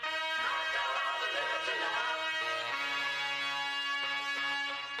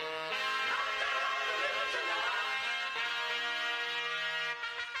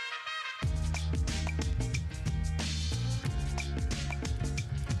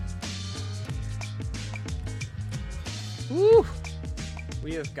Woo!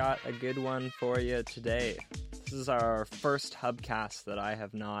 We have got a good one for you today. This is our first Hubcast that I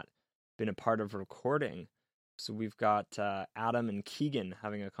have not been a part of recording. So we've got Adam and Keegan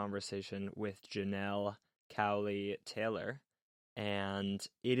having a conversation with Janelle Cowley Taylor, and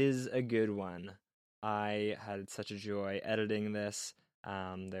it is a good one. I had such a joy editing this.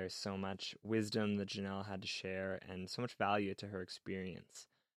 There's so much wisdom that Janelle had to share and so much value to her experience.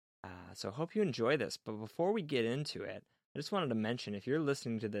 So I hope you enjoy this. But before we get into it, I just wanted to mention, if you're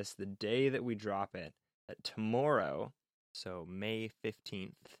listening to this the day that we drop it, that tomorrow, so May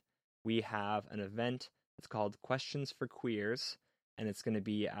 15th, we have an event that's called Questions for Queers, and it's going to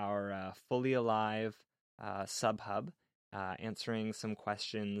be our fully alive sub-hub, answering some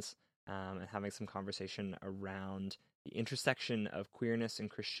questions and having some conversation around the intersection of queerness and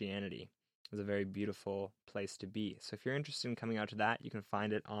Christianity. It's a very beautiful place to be. So if you're interested in coming out to that, you can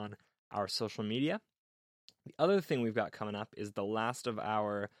find it on our social media. The other thing we've got coming up is the last of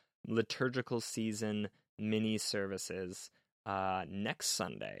our liturgical season mini services next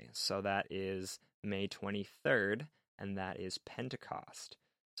Sunday. So that is May 23rd, and that is Pentecost.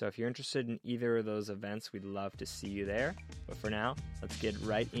 So if you're interested in either of those events, we'd love to see you there. But for now, let's get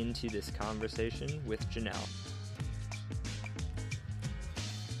right into this conversation with Janelle.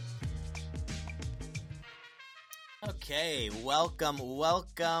 Okay,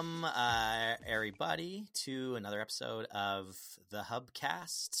 welcome, everybody, to another episode of the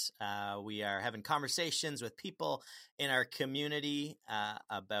Hubcast. We are having conversations with people in our community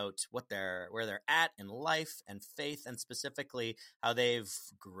about where they're at in life and faith, and specifically how they've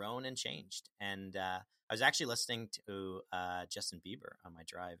grown and changed. And I was actually listening to Justin Bieber on my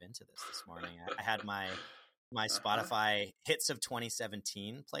drive into this morning. I had my Spotify hits of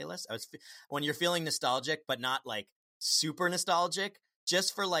 2017 playlist. When you're feeling nostalgic, but not like super nostalgic,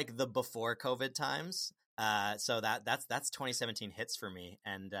 just for like the before COVID times. So that's 2017 hits for me.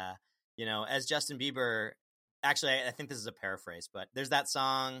 And as Justin Bieber, actually, I think this is a paraphrase, but there's that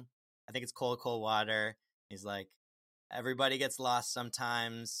song. I think it's Cold Cold Water. He's like, everybody gets lost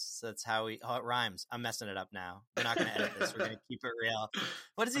sometimes. That's how it rhymes. I'm messing it up now. We're not going to edit this. We're going to keep it real.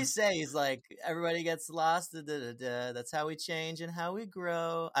 What does he say? He's like, everybody gets lost. That's how we change and how we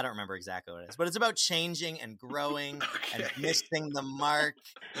grow. I don't remember exactly what it is, but it's about changing and growing and missing the mark.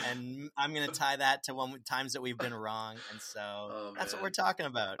 And I'm going to tie that to times that we've been wrong. And so that's what we're talking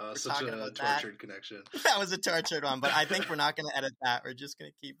about. We're such talking a about tortured connection. That was a tortured one, but I think we're not going to edit that. We're just going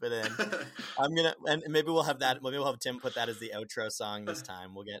to keep it in. And maybe we'll have that. Maybe we'll have Tim put that as the outro song this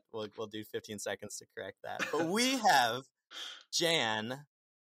time. We'll do 15 seconds to correct that. But we have Jan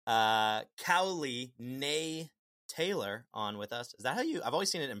Cowley Taylor on with us. Is that how I've always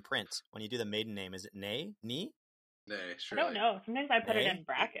seen it in print when you do the maiden name. Is it Nee? Sure. I don't know. Sometimes I put it in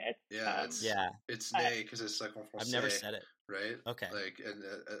brackets. It's Nay because it's like I've never said it. Right? Okay. Like, and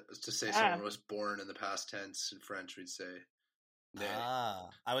to say someone was born in the past tense in French, we'd say Nay.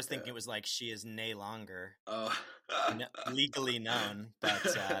 I was thinking it was like she is nay longer. Oh. Legally known,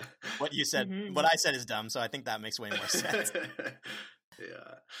 but what you said, what I said is dumb, so I think that makes way more sense.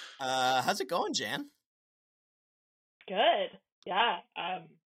 Yeah. How's it going, Jan? Good. Yeah.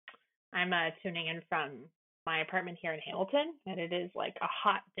 I'm tuning in from my apartment here in Hamilton, and it is like a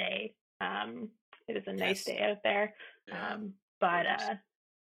hot day. It is a nice day out there.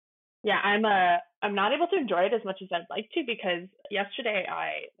 Yeah. I'm not able to enjoy it as much as I'd like to, because yesterday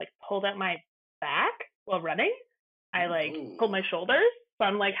I pulled out my back while running. I pulled my shoulders. So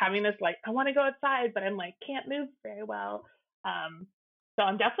I'm having this I want to go outside, but I'm can't move very well. So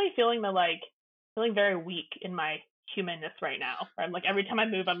I'm definitely feeling feeling very weak in my humanness right now. Where I'm every time I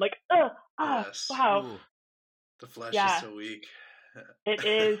move, I'm wow. Ooh. The flesh is so weak. It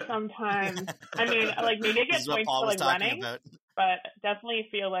is sometimes. I mean, maybe I get points for running, but definitely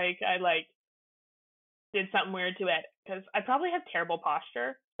feel like I did something weird to it, because I probably have terrible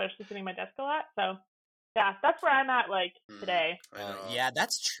posture, especially sitting at my desk a lot. So yeah, that's where I'm at today. Yeah,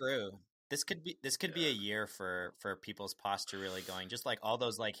 that's true. This could be a year for people's posture really going, just all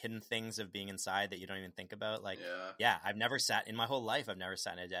those hidden things of being inside that you don't even think about. I've never sat in my whole life. I've never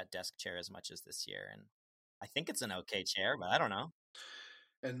sat in a desk chair as much as this year, and I think it's an okay chair, but I don't know.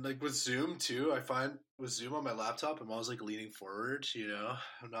 And with Zoom too, I find with Zoom on my laptop, I'm always leaning forward.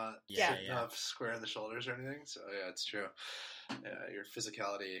 I'm not sitting up square in the shoulders or anything. So yeah, it's true. Yeah, your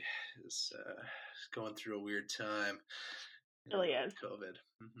physicality is going through a weird time. It really is. COVID.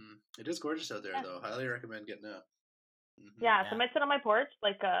 It is gorgeous out there, though. Highly recommend getting out. Yeah, so I might sit on my porch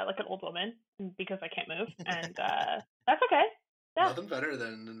like an old woman because I can't move, and that's okay. Yeah. Nothing better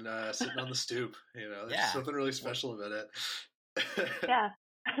than sitting on the stoop. There's something really special about it. Yeah.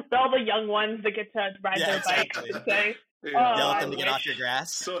 For all the young ones that get to ride their bike and say, yell at them to get off your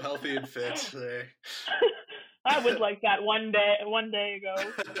grass. So healthy and fit. I would like that one day ago.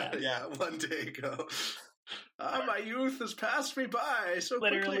 Yeah, one day ago. My youth has passed me by so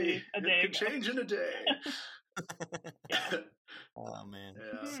literally quickly. A day it could change in a day. Oh man,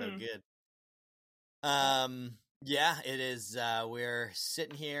 so good. Yeah, it is. We're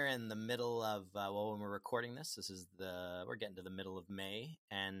sitting here in the middle of when we're recording this is we're getting to the middle of May,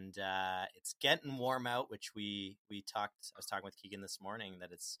 and it's getting warm out, which I was talking with Keegan this morning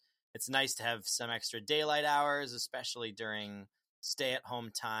that it's nice to have some extra daylight hours, especially during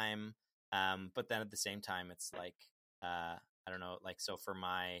stay-at-home time. But then at the same time, it's like I don't know, like so for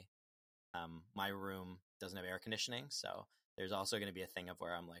my room doesn't have air conditioning, so there's also going to be a thing of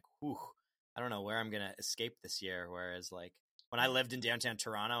where I'm like, whew, I don't know where I'm going to escape this year. Whereas like when I lived in downtown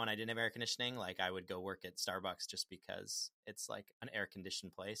Toronto and I didn't have air conditioning, like I would go work at Starbucks just because it's like an air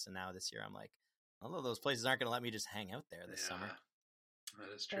conditioned place. And now this year I'm like, although those places aren't going to let me just hang out there this summer.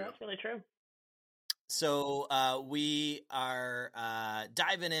 That is true. Yeah, that's really true. So we are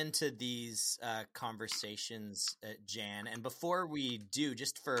diving into these conversations, Jan. And before we do,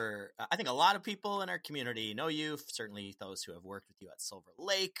 just for I think a lot of people in our community know you, certainly those who have worked with you at Silver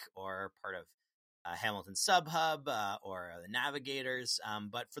Lake or part of Hamilton Subhub or the Navigators.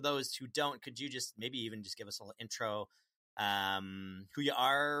 But for those who don't, could you just maybe even just give us a little intro, who you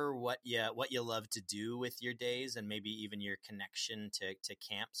are, what you love to do with your days, and maybe even your connection to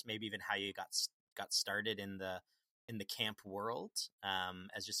camps, maybe even how you got started in the camp world,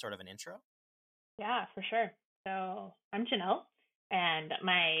 as just sort of an intro? Yeah, for sure. So I'm Janelle, and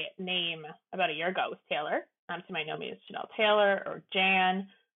my name about a year ago was Taylor. So you might know me as Janelle Taylor or Jan.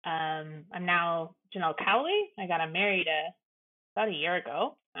 I'm now Janelle Cowley. I got married about a year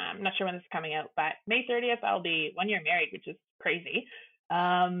ago. I'm not sure when this is coming out, but May 30th, I'll be 1 year married, which is crazy.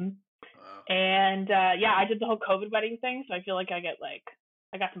 Wow. And I did the whole COVID wedding thing, so I feel like I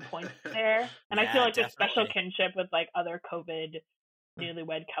got some points there. And I feel like there's special kinship with like other COVID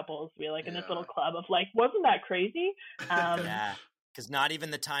newlywed couples. We're like in this little club of like, wasn't that crazy? Yeah. Because not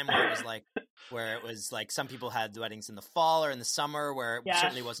even the time where it was like some people had weddings in the fall or in the summer where it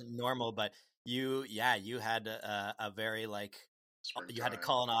certainly wasn't normal, but you had a very like, you had to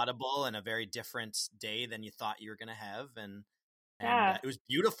call an audible and a very different day than you thought you were going to have. And it was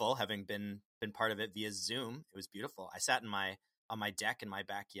beautiful having been part of it via Zoom. It was beautiful. I sat on my deck in my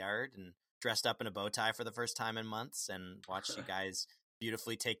backyard and dressed up in a bow tie for the first time in months and watched you guys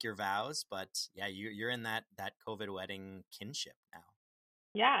beautifully take your vows. But yeah, you're in that COVID wedding kinship now.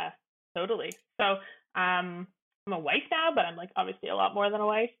 Yeah, totally. So I'm a wife now, but I'm like obviously a lot more than a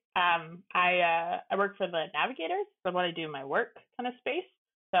wife. I work for the Navigators for what I do in my work kind of space.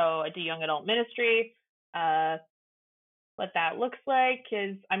 So I do young adult ministry. What that looks like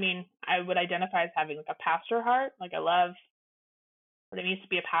is, I would identify as having like a pastor heart. Like I love what it means to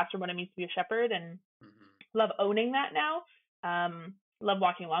be a pastor, what it means to be a shepherd, and love owning that now. Love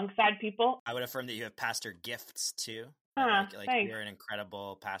walking alongside people. I would affirm that you have pastor gifts too. You're an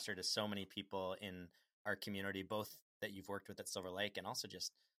incredible pastor to so many people in our community, both that you've worked with at Silver Lake and also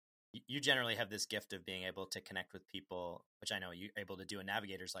just you generally have this gift of being able to connect with people, which I know you're able to do in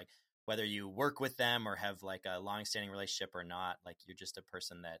Navigators, like whether you work with them or have like a long-standing relationship or not, like you're just a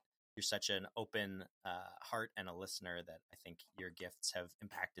person that you're such an open heart and a listener that I think your gifts have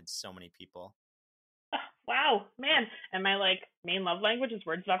impacted so many people. Wow, man. And my like main love language is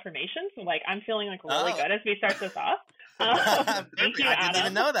words of affirmation. So like I'm feeling like really good as we start this off. Thank you, Adam. I didn't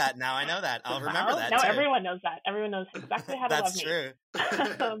even know that. Now I know that. I'll remember that. Now everyone knows that. Everyone knows exactly how to love me.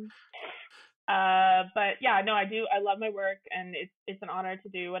 That's true. But yeah, no, I do. I love my work, and it's an honor to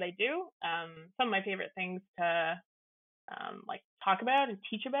do what I do. Some of my favorite things to like talk about and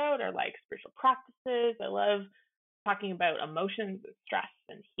teach about are like spiritual practices. I love talking about emotions, stress,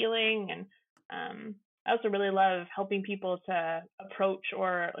 and healing, and I also really love helping people to approach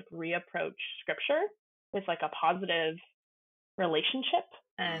or like reapproach scripture with like a positive relationship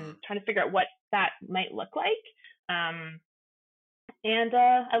and trying to figure out what that might look like. And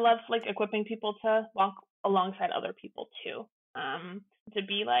I love like equipping people to walk alongside other people too, to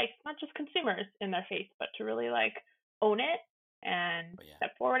be like not just consumers in their faith, but to really like own it and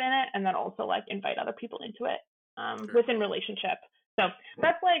step forward in it, and then also like invite other people into it within relationship. So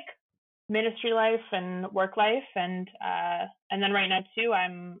that's like ministry life and work life, and then right now too,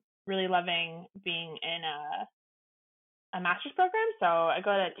 I'm really loving being in a master's program. So I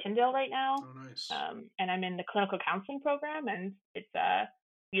go to Tyndale right now. Oh, nice. And I'm in the clinical counseling program, and it's a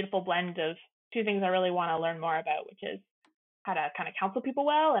beautiful blend of two things I really want to learn more about, which is how to kind of counsel people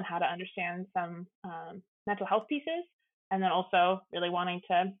well and how to understand some mental health pieces, and then also really wanting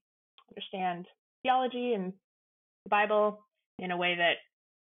to understand theology and the Bible in a way that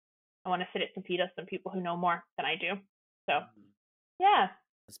I want to sit at some feet of some people who know more than I do. So, yeah.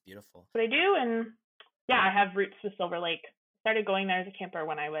 That's beautiful. What I do, and yeah, I have roots with Silver Lake. Started going there as a camper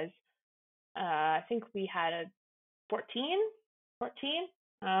when I was, I think we had a 14.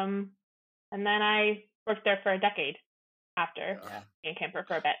 And then I worked there for a decade after being a camper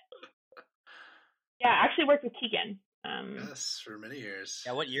for a bit. Yeah, I actually worked with Keegan. Yes, for many years.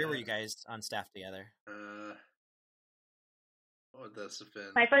 Yeah, what year were you guys on staff together? What would that have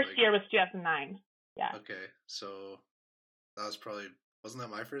been? My first year was 2009. Yeah. Okay, so that was probably, wasn't that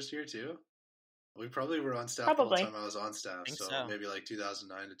my first year too? We probably were on staff the whole time I was on staff, so maybe like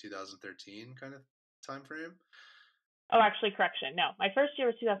 2009 to 2013 kind of time frame. Oh, actually, correction. No, my first year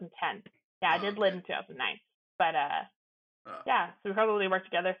was 2010. Yeah, I did live in 2009, but yeah, so we probably worked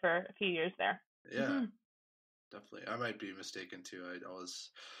together for a few years there. Yeah, definitely. I might be mistaken too.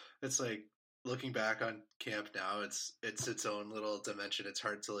 It's like looking back on camp now, it's its own little dimension. It's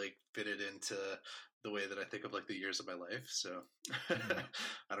hard to like fit it into the way that I think of like the years of my life. So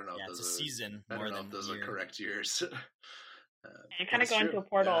I don't know. Yeah, if it's a season. I don't know if those are correct years. You kind of go into a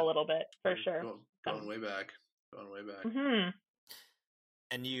portal a little bit, for sure. Going way back.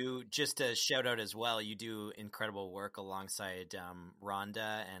 And you, just a shout out as well, you do incredible work alongside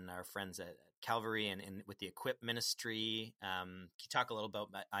Rhonda and our friends at Calvary and with the Equip Ministry. Can you talk a little about,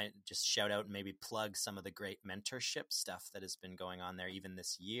 I just shout out and maybe plug some of the great mentorship stuff that has been going on there even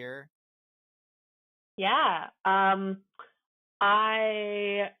this year? Yeah.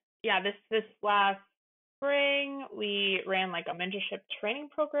 This last spring we ran like a mentorship training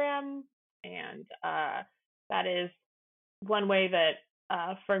program, and that is one way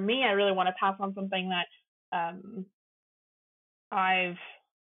that for me I really want to pass on something that I've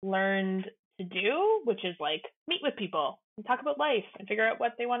learned to do, which is like meet with people and talk about life and figure out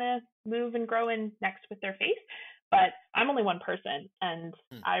what they want to move and grow in next with their faith. But I'm only one person, and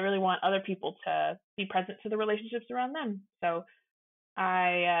I really want other people to be present to the relationships around them. So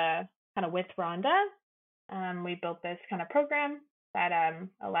I kind of with Rhonda, we built this kind of program that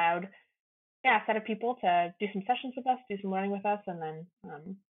allowed a set of people to do some sessions with us, do some learning with us, and then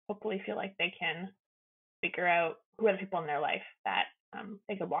hopefully feel like they can figure out who are the people in their life that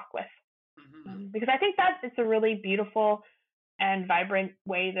they could walk with. Because I think that it's a really beautiful and vibrant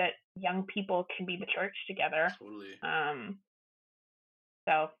way that young people can be the church together. Totally. And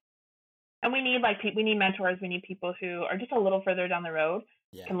we need mentors. We need people who are just a little further down the road,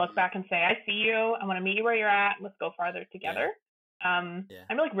 can look back and say, I see you. I want to meet you where you're at. Let's go farther together. I'm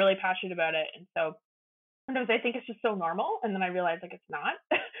like really passionate about it. And so sometimes I think it's just so normal. And then I realize like it's not.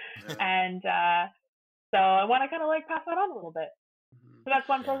 And so I want to kind of like pass that on a little bit. So that's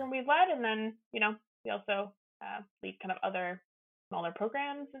one program we've led. And then, we also lead kind of other smaller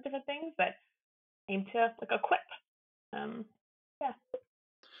programs and different things that aim to like equip.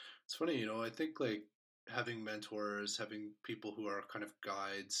 It's funny, I think like having mentors, having people who are kind of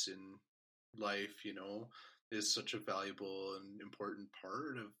guides in life, is such a valuable and important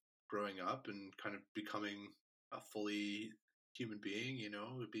part of growing up and kind of becoming a fully human being,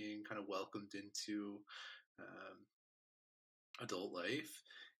 being kind of welcomed into adult life.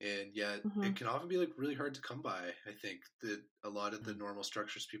 And yet it can often be like really hard to come by. I think that a lot of the normal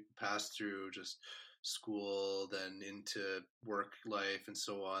structures people pass through, just school, then into work life and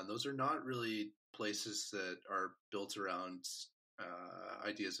so on, those are not really places that are built around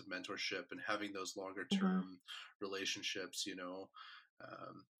ideas of mentorship and having those longer term relationships,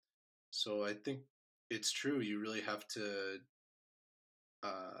 so I think it's true. You really have to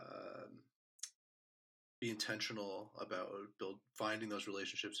be intentional about finding those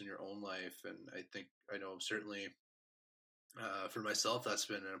relationships in your own life. And I know certainly for myself, that's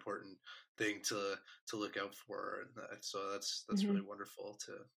been an important thing to look out for. So that's really wonderful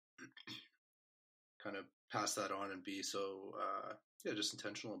to kind of pass that on and be so, just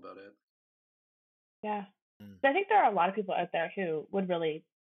intentional about it. Yeah. I think there are a lot of people out there who would really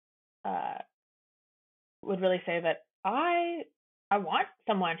say that I want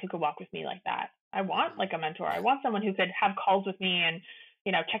someone who could walk with me like that. I want like a mentor. I want someone who could have calls with me and,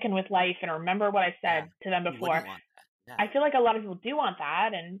 check in with life and remember what I said to them before. I feel like a lot of people do want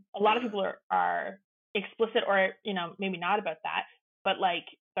that, and a lot of people are explicit or, maybe not about that, but like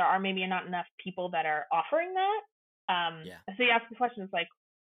there are maybe not enough people that are offering that. So you ask the question, it's like,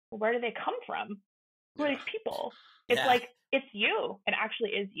 well, where do they come from? who are these people? It's like, it's you. It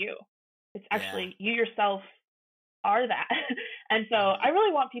actually is you. It's actually you yourself are that. And so I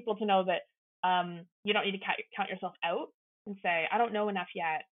really want people to know that you don't need to count yourself out and say, I don't know enough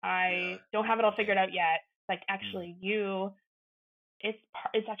yet. I don't have it all figured out yet. Like, actually,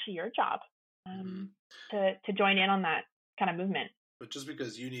 it's actually your job to join in on that kind of movement. But just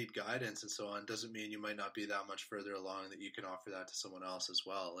because you need guidance and so on doesn't mean you might not be that much further along that you can offer that to someone else as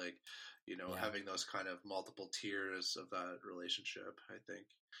well. Like, having those kind of multiple tiers of that relationship, I think,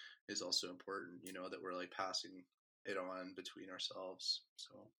 is also important, that we're like passing it on between ourselves.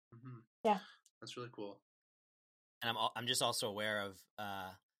 So that's really cool. And I'm just also aware of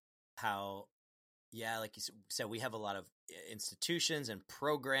how like you said, we have a lot of institutions and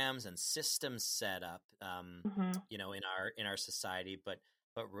programs and systems set up in our society, but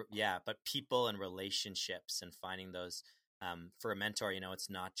people and relationships and finding those for a mentor, it's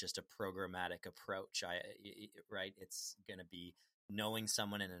not just a programmatic approach. Right, it's going to be knowing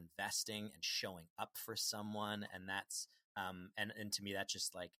someone and investing and showing up for someone, and that's and to me that's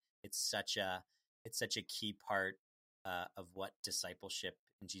just like it's such a key part of what discipleship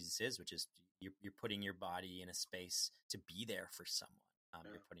in Jesus is, which is you're putting your body in a space to be there for someone.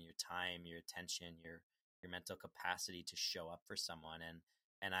 You're putting your time, your attention, your mental capacity to show up for someone,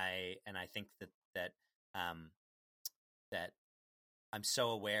 and I think that I'm so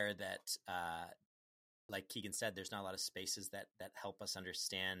aware that like Keegan said, there's not a lot of spaces that help us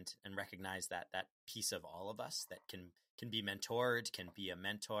understand and recognize that piece of all of us that can be mentored, can be a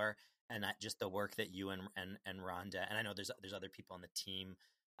mentor, and that just the work that you and Rhonda, and I know there's other people on the team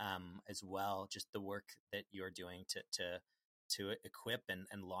as well, just the work that you're doing to equip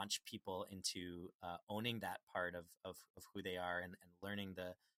and launch people into owning that part of who they are and learning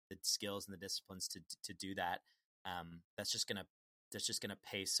the skills and the disciplines to do that. That's just gonna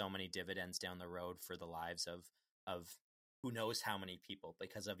pay so many dividends down the road for the lives of who knows how many people,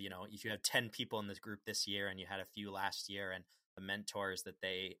 because of, if you have 10 people in this group this year and you had a few last year, and the mentors that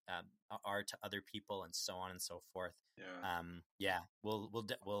they are to other people and so on and so forth.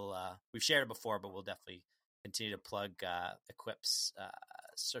 We've shared it before, but we'll definitely continue to plug Equip's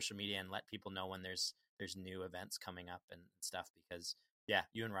social media and let people know when there's new events coming up and stuff, because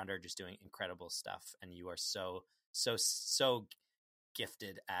you and Rhonda are just doing incredible stuff, and you are so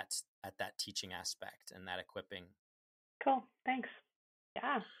gifted at that teaching aspect and that equipping. Cool. Thanks.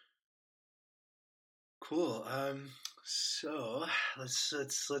 Yeah. Cool. So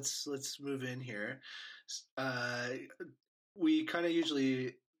let's move in here. We kind of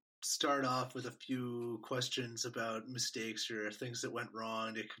usually start off with a few questions about mistakes or things that went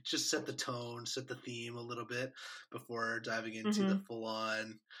wrong to just set the tone, set the theme a little bit before diving into the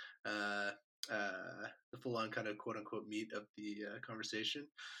full-on kind of quote unquote meat of the conversation.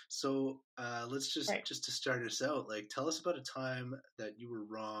 So let's just to start us out, like, tell us about a time that you were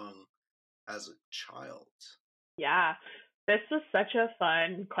wrong as a child. Yeah, this was such a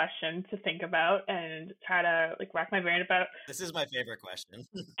fun question to think about and try to like rack my brain about. This is my favorite question.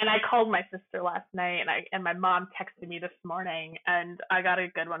 And I called my sister last night, and my mom texted me this morning, and I got a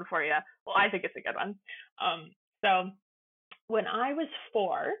good one for you. Well, I think it's a good one. So when I was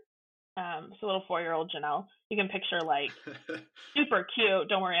 4, so little 4-year-old Janelle, you can picture like super cute.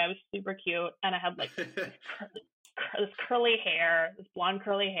 Don't worry, I was super cute, and I had like this curly hair, this blonde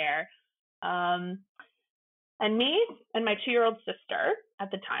curly hair. And me and my 2-year-old sister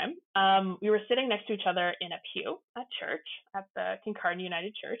at the time, we were sitting next to each other in a pew at church, at the Kincardine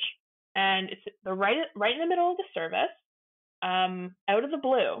United Church. And it's right in the middle of the service. Out of the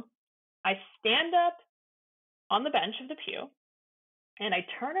blue, I stand up on the bench of the pew, and I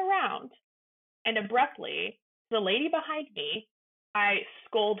turn around, and abruptly, the lady behind me, I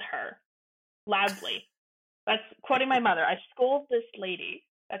scold her loudly. That's quoting my mother. I scold this lady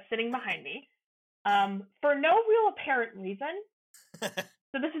that's sitting behind me. For no real apparent reason. So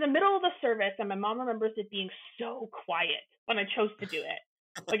this is the middle of the service, and my mom remembers it being so quiet when I chose to do it.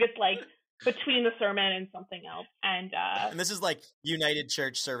 Like, it's like between the sermon and something else. And this is like United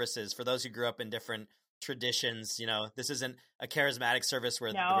Church services for those who grew up in different traditions. This isn't a charismatic service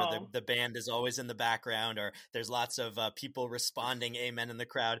where the band is always in the background, or there's lots of people responding amen in the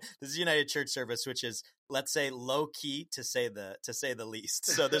crowd. This is United Church service, which is, let's say, low key to say the least.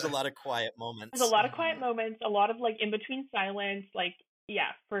 So there's a lot of quiet moments. There's a lot of quiet moments, a lot of like in between silence, like,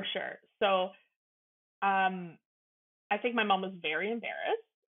 yeah, for sure. So I think my mom was very embarrassed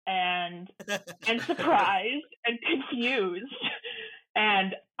and surprised and confused.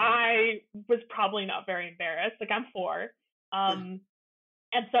 And I was probably not very embarrassed. Like, I'm 4. And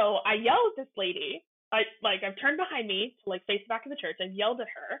so I yelled at this lady. I've turned behind me to like face the back of the church. I yelled at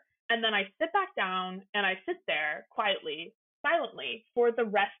her, And then I sit back down and I sit there quietly, silently for the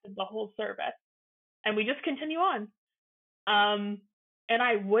rest of the whole service. And we just continue on. And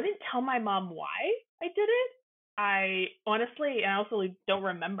I wouldn't tell my mom why I did it. I honestly, and I also don't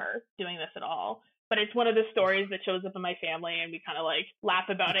remember doing this at all. But it's one of the stories that shows up in my family, and we kind of like laugh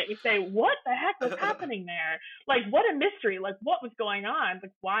about it. We say, "What the heck was happening there? Like, what a mystery! Like, what was going on?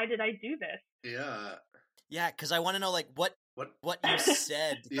 Like, why did I do this?" Yeah, because I want to know like what you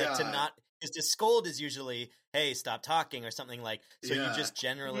said, like to not, because to scold is usually, hey, stop talking or something like. So you just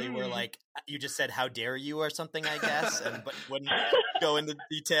generally were like, you just said, "How dare you" or something, I guess, but wouldn't go into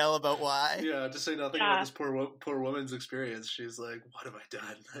detail about why. Yeah, to say nothing about this poor woman's experience. She's like, "What have I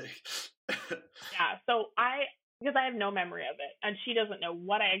done?" Like, yeah. So because I have no memory of it, and she doesn't know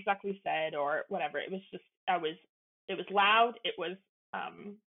what I exactly said or whatever. It was just it was loud. It was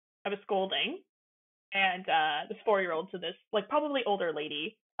I was scolding, and this 4-year-old to this like probably older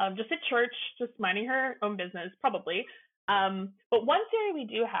lady, just at church, just minding her own business, probably. But one theory we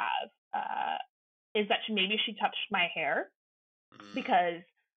do have is that maybe she touched my hair, because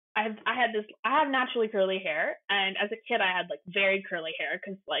I have naturally curly hair, and as a kid I had like very curly hair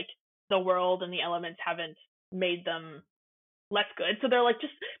because like the world and the elements haven't made them less good, so they're like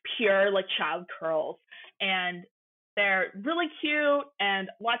just pure like child curls, and they're really cute, and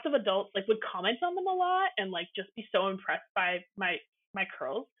lots of adults like would comment on them a lot and like just be so impressed by my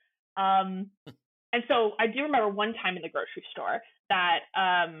curls. And so I do remember one time in the grocery store that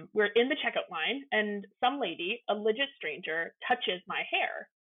we're in the checkout line, and some lady, a legit stranger, touches my hair.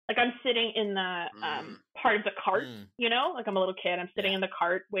 Like I'm sitting in the part of the cart, you know, like I'm a little kid. I'm sitting in the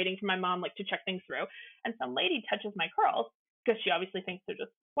cart waiting for my mom like to check things through, and some lady touches my curls because she obviously thinks they're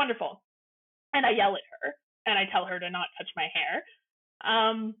just wonderful. And I yell at her and I tell her to not touch my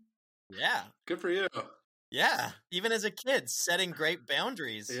hair. Yeah, good for you. Yeah, even as a kid, setting great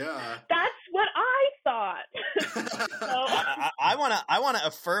boundaries. Yeah, that's what I thought. So, I want to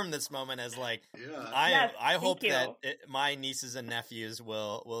affirm this moment as like, I hope that my nieces and nephews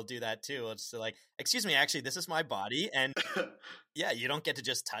will do that too. It's like, excuse me, actually, this is my body, and yeah, you don't get to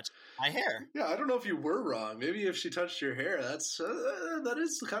just touch my hair. Yeah, I don't know if you were wrong. Maybe if she touched your hair, that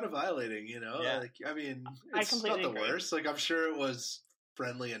is kind of violating, you know. Yeah. Like, I mean, it's not the worst. Like, I'm sure it was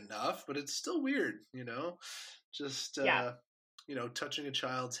friendly enough, but it's still weird, you know. Just you know, touching a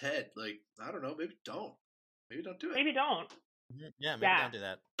child's head. Like, I don't know. Maybe don't do it. Maybe don't. Yeah, maybe don't do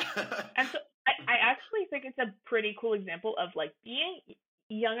that. And so I actually think it's a pretty cool example of like being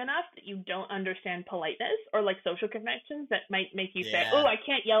young enough that you don't understand politeness or like social conventions that might make you say, "Oh, I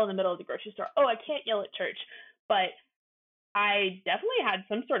can't yell in the middle of the grocery store. Oh, I can't yell at church." But I definitely had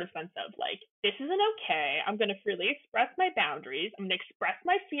some sort of sense of like, this isn't okay. I'm going to freely express my boundaries. I'm going to express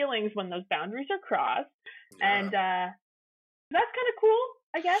my feelings when those boundaries are crossed. And that's kind of cool,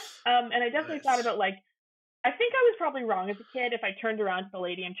 I guess. And I definitely thought about like, I think I was probably wrong as a kid if I turned around to the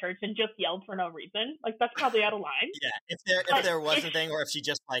lady in church and just yelled for no reason. Like, that's probably out of line. Yeah, if there was a thing, or if she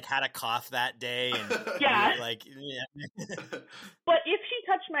just like had a cough that day, and like But if she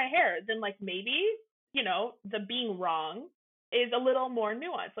touched my hair, then like maybe, you know, the being wrong is a little more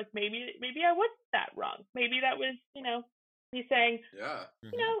nuanced. Like maybe I was that wrong. Maybe that was, you know, me saying, you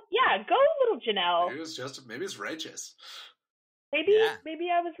know, go little Janelle. Maybe it's righteous. Maybe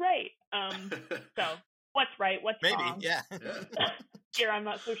I was right. So what's right? What's wrong? Yeah. Here, I'm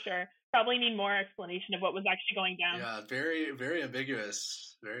not so sure. Probably need more explanation of what was actually going down. Yeah, very, very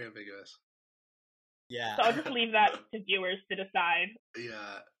ambiguous. Very ambiguous. Yeah. So I'll just leave that to viewers to decide.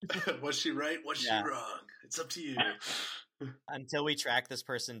 Yeah. Was she right? Was she wrong? It's up to you. Until we track this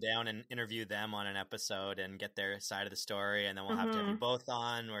person down and interview them on an episode and get their side of the story, and then we'll have to have you both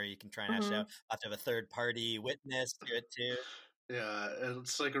on, where you can try and hash it out. We'll have to have a third party witness do it too. Yeah,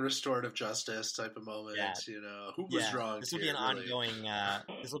 it's like a restorative justice type of moment. You know, who was wrong? This will be an ongoing.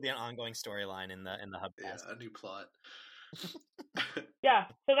 This will be an ongoing storyline in the Hubcast. Yeah, a new plot. Yeah,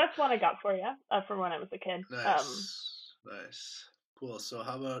 so that's one I got for you from when I was a kid. Nice, cool. So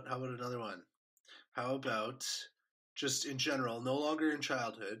how about another one? How about just in general, no longer in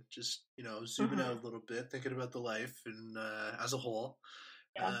childhood, just, you know, zooming out a little bit, thinking about the life and as a whole.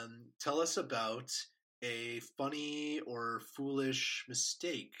 Tell us about a funny or foolish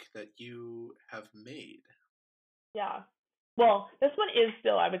mistake that you have made. Yeah. Well, this one is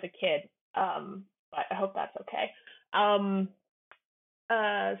still I was a kid, but I hope that's okay.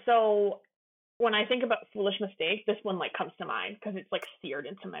 So when I think about foolish mistake, this one like comes to mind because it's like seared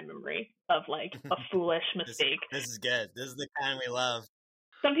into my memory of like a foolish mistake. This is good. This is the kind we love.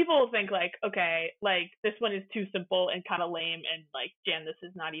 Some people will think like, okay, like this one is too simple and kind of lame, and like, Jan, this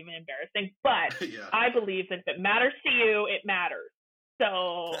is not even embarrassing. But I believe that if it matters to you, it matters.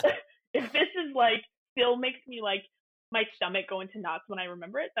 So if this is like still makes me like my stomach go into knots when I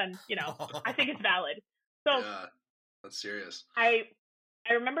remember it, then I think it's valid. So yeah, that's serious. I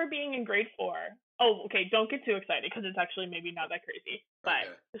remember being in grade 4. Oh, okay, don't get too excited because it's actually maybe not that crazy,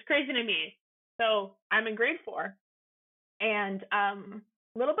 but it's crazy to me. So I'm in grade 4, and a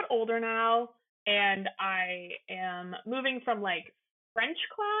little bit older now, and I am moving from like French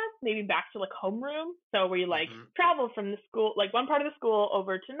class maybe back to like homeroom, so where you like travel from the school, like one part of the school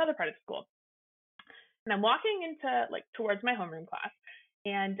over to another part of the school. And I'm walking into like towards my homeroom class,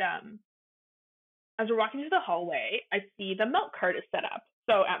 and as we're walking through the hallway, I see the milk cart is set up.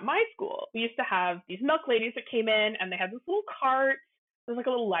 So at my school, we used to have these milk ladies that came in, and they had this little cart. It was like a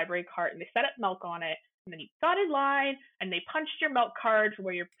little library cart, and they set up milk on it. And then you got in line, and they punched your milk card for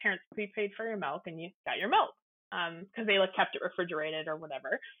where your parents prepaid for your milk, and you got your milk because they like kept it refrigerated or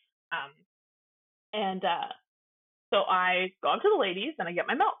whatever. So I go up to the ladies, and I get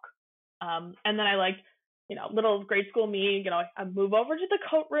my milk. And then I like, little grade school me, I move over to the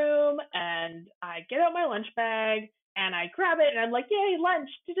coat room, and I get out my lunch bag, and I grab it, and I'm like, yay, lunch,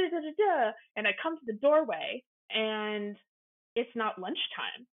 da-da-da-da-da. And I come to the doorway, and it's not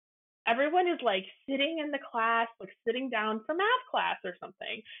lunchtime. Everyone is like sitting in the class, like sitting down for math class or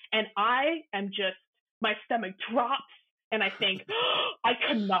something. And I am just, my stomach drops, and I think, I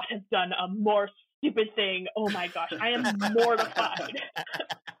could not have done a more stupid thing. Oh my gosh, I am mortified.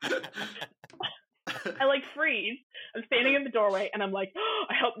 I like freeze. I'm standing in the doorway, and I'm like,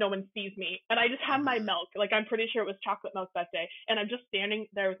 I hope no one sees me. And I just have my milk. Like, I'm pretty sure it was chocolate milk that day. And I'm just standing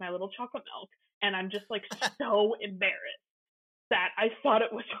there with my little chocolate milk, and I'm just like so embarrassed that I thought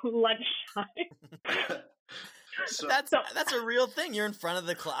it was lunchtime. That's a real thing. You're in front of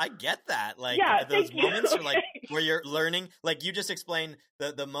the class. I get that. Like those moments are like where you're learning. Like you just explained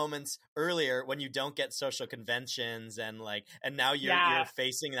the moments earlier when you don't get social conventions and now you're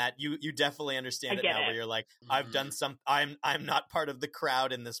facing that. You definitely understand it now. Where you're like, I've done some. I'm not part of the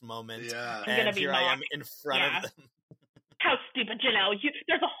crowd in this moment. Yeah, and here I am in front of them. How stupid, Janelle!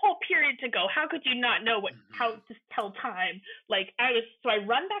 There's a whole period to go. How could you not know how to tell time? Like so I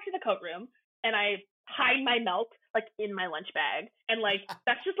run back to the coat room, and I hide my milk like in my lunch bag, and like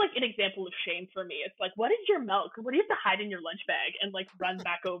that's just like an example of shame for me. It's like, what is your milk? What do you have to hide in your lunch bag and like run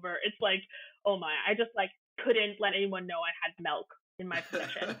back over? It's like, oh my, I just like couldn't let anyone know I had milk in my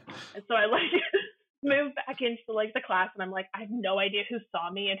possession. And so I like moved back into like the class, and I'm like, I have no idea who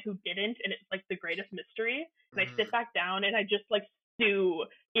saw me and who didn't, and it's like the greatest mystery. And I sit back down, and I just like stew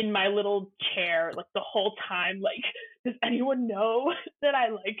in my little chair like the whole time, like, does anyone know that I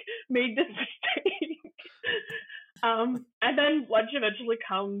like made this mistake? And then lunch eventually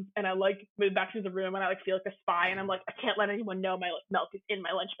comes, and I like move back to the room, and I like feel like a spy, and I'm like, I can't let anyone know my milk is in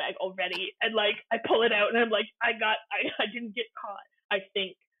my lunch bag already. And like I pull it out, and I'm like, I didn't get caught, I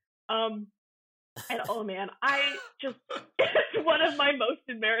think. And oh man, it's one of my most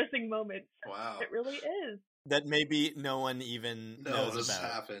embarrassing moments. Wow. It really is. That maybe no one even knows this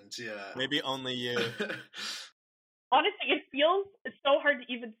about. Happened, yeah. Maybe only you. Honestly, it's so hard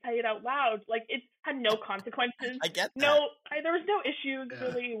to even say it out loud. Like, it had no consequences. I get that. There was no issues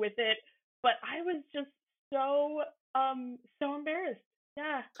really with it, but I was just so embarrassed.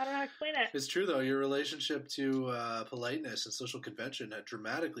 Yeah, I don't know how to explain it. It's true, though. Your relationship to politeness and social convention had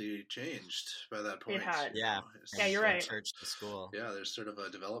dramatically changed by that point. It had. Yeah. Yeah, you're right. Church to school. Yeah, there's sort of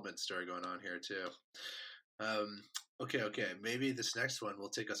a development story going on here, too. Okay. Maybe this next one will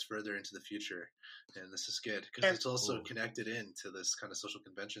take us further into the future. And this is good because it's also connected into this kind of social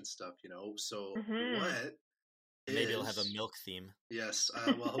convention stuff, So what Maybe it'll have a milk theme. Yes.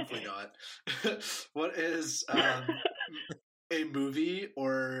 Well, hopefully not. What is a movie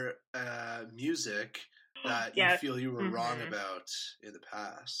or music that you feel you were wrong about in the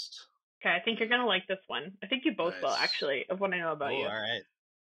past? Okay, I think you're going to like this one. I think you both will, actually, of what I know about you. All right.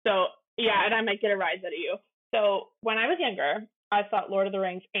 So, yeah, and I might get a rise out of you. So, when I was younger, I thought Lord of the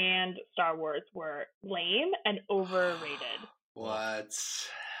Rings and Star Wars were lame and overrated. What?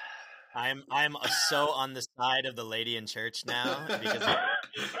 I'm so on the side of the lady in church now because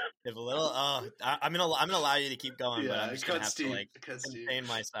if a little. I'm gonna allow you to keep going, but I'm just gonna have to contain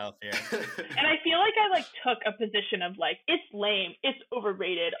myself here. And I feel like I took a position of it's lame, it's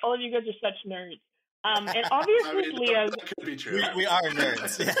overrated. All of you guys are such nerds. And obviously, Leah. That could be true. We are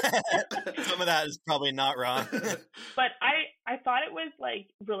nerds. Some of that is probably not wrong. But I thought it was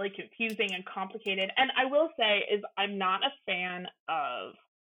really confusing and complicated. And I will say I'm not a fan of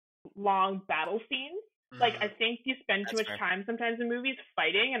long battle scenes. I think you spend too much time sometimes in movies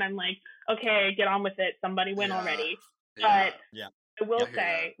fighting, and I'm like, okay, get on with it. Somebody win already. But I will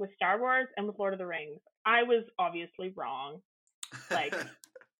say with Star Wars and with Lord of the Rings, I was obviously wrong. Like,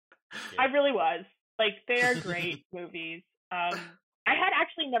 I really was. Like, they're great movies. I had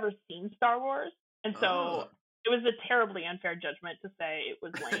actually never seen Star Wars, and so it was a terribly unfair judgment to say it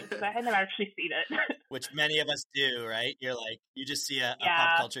was lame because I had never actually seen it. Which many of us do, right? You're like, you just see a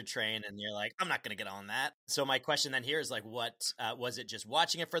pop culture train and you're like, I'm not going to get on that. So my question then here is like, what was it just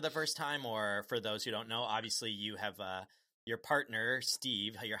watching it for the first time? Or for those who don't know, obviously you have your partner,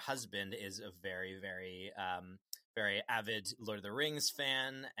 Steve, your husband is a very, very, very avid Lord of the Rings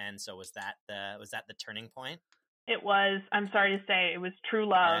fan. And so was that the turning point? It was. I'm sorry to say, it was true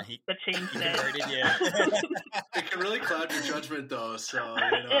love that changed it. Converted you. It can really cloud your judgment, though. So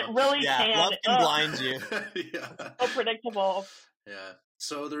it really can. Love can blind you. So predictable. Yeah.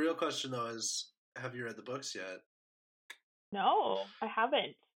 So the real question, though, is: have you read the books yet? No, I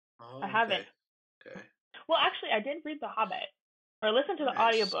haven't. Oh, I haven't. Okay. Well, actually, I did read The Hobbit, or listen to the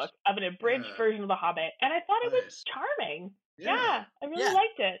audiobook of an abridged version of The Hobbit, and I thought it was charming. Yeah, I really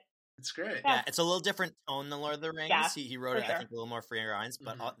liked it. It's great. Yeah, it's a little different tone than Lord of the Rings. Yeah, he wrote it, I think, a little more for your eyes,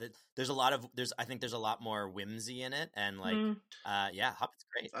 but there's a lot more whimsy in it, and like, Hobbit's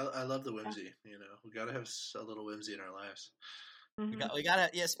great. I love the whimsy. You know, we gotta have a little whimsy in our lives. We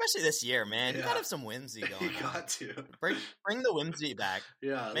gotta, especially this year, man. You gotta have some whimsy going. You got to bring the whimsy back.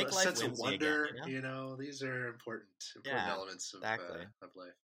 Yeah, make life sense of whimsy wonder. Again, you know, these are important elements of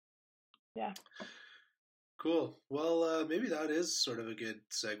life. Yeah. Cool. Well, maybe that is sort of a good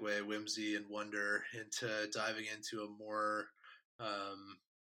segue, whimsy and wonder, into diving into a more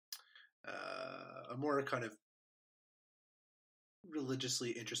kind of religiously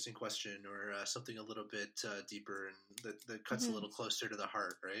interesting question, or something a little bit deeper and that cuts a little closer to the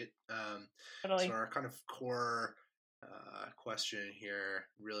heart, right? Totally. So our kind of core question here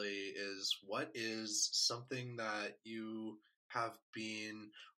really is: what is something that you have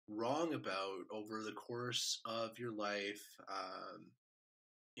been wrong about over the course of your life,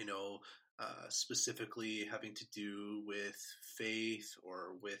 specifically having to do with faith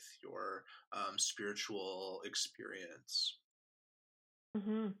or with your spiritual experience?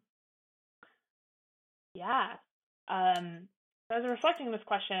 Yeah. So as I was reflecting on this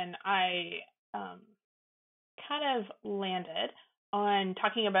question, I kind of landed on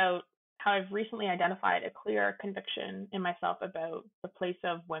talking about how I've recently identified a clear conviction in myself about the place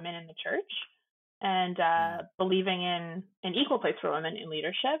of women in the church, and believing in an equal place for women in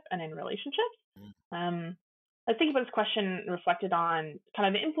leadership and in relationships. I think about this question and reflected on kind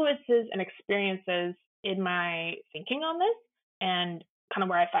of the influences and experiences in my thinking on this, and kind of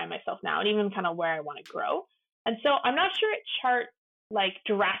where I find myself now, and even kind of where I want to grow. And so I'm not sure it chart like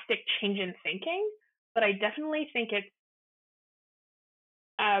drastic change in thinking, but I definitely think it's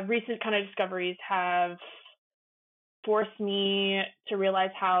recent kind of discoveries have forced me to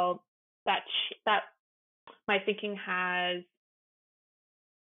realize how that my thinking has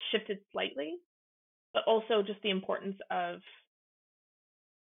shifted slightly, but also just the importance of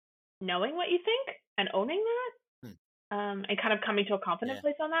knowing what you think and owning that, and kind of coming to a confident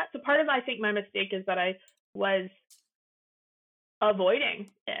place on that. So part of, I think, my mistake is that I was avoiding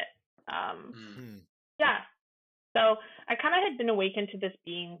it. Yeah. So I kind of had been awakened to this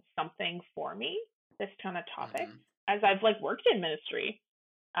being something for me, this kind of topic, as I've like worked in ministry,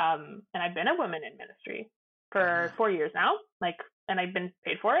 and I've been a woman in ministry for 4 years now, and I've been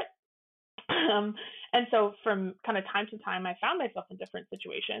paid for it. And so from kind of time to time, I found myself in different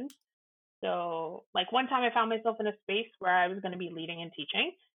situations. So like one time I found myself in a space where I was going to be leading and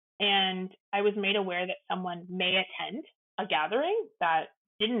teaching, and I was made aware that someone may attend a gathering that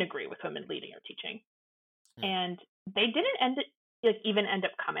didn't agree with women leading or teaching. And they didn't even end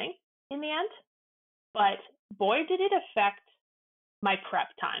up coming in the end, but boy, did it affect my prep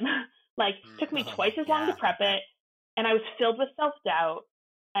time. Like, took me twice as long to prep it, and I was filled with self-doubt,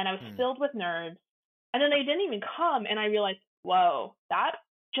 and I was filled with nerves, and then they didn't even come, and I realized, whoa, that,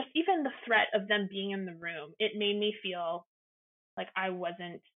 just even the threat of them being in the room, it made me feel like I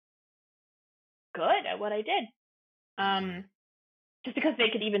wasn't good at what I did. Just because they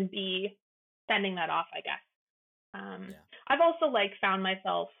could even be sending that off, I guess. I've also found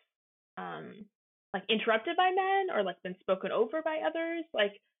myself interrupted by men, or been spoken over by others,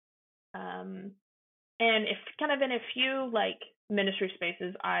 and if kind of in a few ministry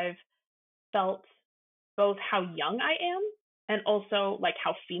spaces, I've felt both how young I am and also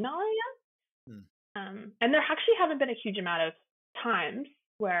how female I am. And there actually haven't been a huge amount of times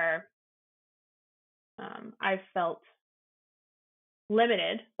where I've felt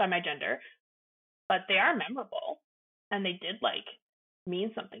limited by my gender, but they are memorable, and they did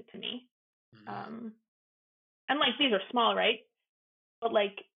mean something to me. And these are small, right? But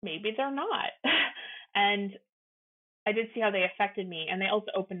maybe they're not. And I did see how they affected me, and they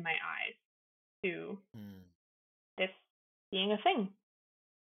also opened my eyes to this being a thing.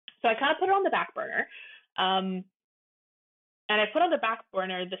 So I kind of put it on the back burner. And I put on the back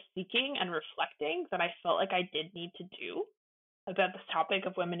burner the seeking and reflecting that I felt like I did need to do about this topic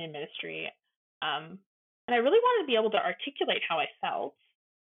of women in ministry. And I really wanted to be able to articulate how I felt,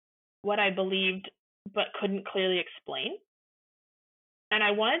 what I believed, but couldn't clearly explain. And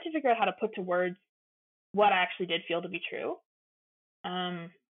I wanted to figure out how to put to words what I actually did feel to be true. But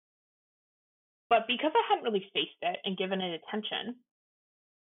because I hadn't really faced it and given it attention,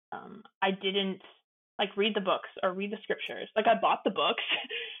 I didn't like read the books or read the scriptures. Like I bought the books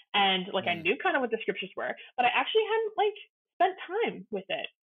and like I knew kind of what the scriptures were, but I actually hadn't like spent time with it.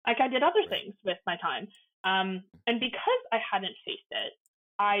 Like I did other things with my time. And because I hadn't faced it,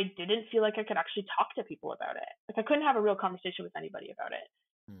 I didn't feel like I could actually talk to people about it. Like I couldn't have a real conversation with anybody about it.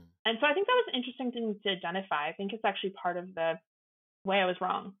 And so I think that was an interesting thing to identify. I think it's actually part of the way I was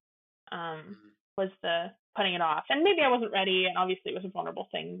wrong, was the putting it off. And maybe I wasn't ready, and obviously it was a vulnerable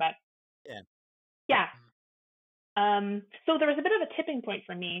thing, but yeah. So there was a bit of a tipping point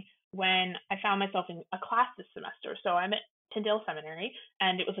for me when I found myself in a class this semester. So I'm at Tyndale Seminary,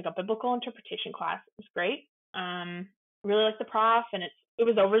 and it was like a biblical interpretation class. It was great. Really liked the prof, and it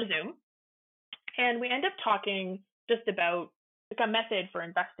was over Zoom. And we end up talking just about like a method for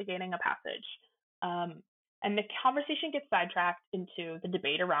investigating a passage. And the conversation gets sidetracked into the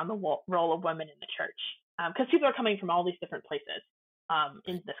debate around the role of women in the church. Because people are coming from all these different places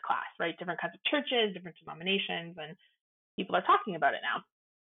in this class, right? Different kinds of churches, different denominations, and people are talking about it now.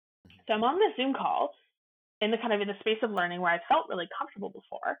 So I'm on this Zoom call in the space of learning where I felt really comfortable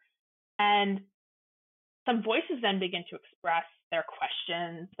before. And some voices then begin to express their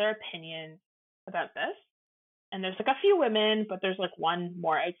questions, their opinions about this. And there's like a few women, but there's like one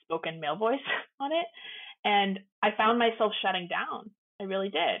more outspoken male voice on it. And I found myself shutting down. I really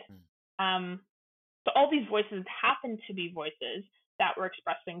did. So all these voices happened to be voices that were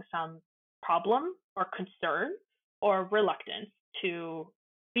expressing some problem or concern or reluctance to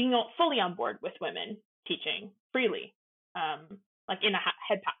being fully on board with women teaching freely, like in a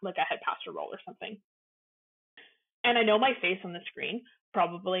head pastor role or something. And I know my face on the screen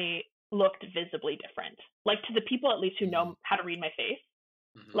probably looked visibly different, like to the people at least who know how to read my face.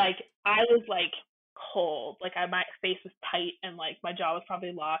 Like I was like cold, like my face was tight, and like my jaw was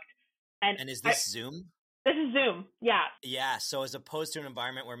probably locked. And is this Zoom? This is Zoom, yeah. Yeah, so as opposed to an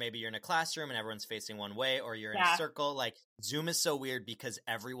environment where maybe you're in a classroom and everyone's facing one way, or you're in a circle, like Zoom is so weird because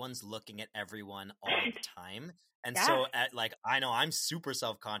everyone's looking at everyone all the time. And so I know I'm super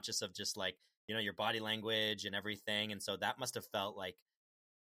self-conscious of just like, you know, your body language and everything. And so that must have felt like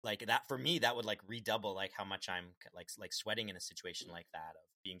that for me, that would like redouble like how much I'm like sweating in a situation like that, of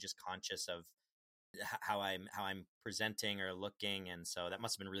being just conscious of how I'm presenting or looking. And so that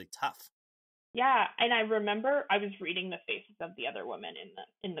must have been really tough. Yeah, and I remember I was reading the faces of the other women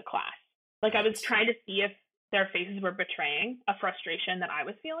in the class. Like I was trying to see if their faces were betraying a frustration that I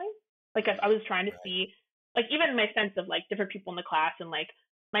was feeling. Like I was trying to see, like even my sense of like different people in the class, and like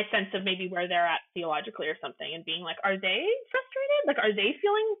my sense of maybe where they're at theologically or something, and being like, are they frustrated? Like, are they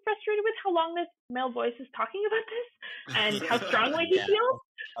feeling frustrated with how long this male voice is talking about this and how strongly he feels?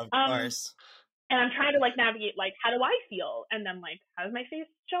 Of course. And I'm trying to like navigate, like, how do I feel? And then like, how's my face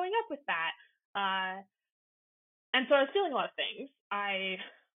showing up with that? And so I was feeling a lot of things. I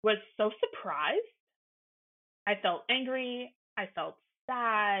was so surprised. I felt angry. I felt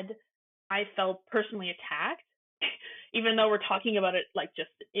sad. I felt personally attacked, even though we're talking about it like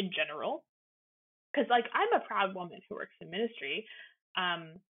just in general. Because like I'm a proud woman who works in ministry.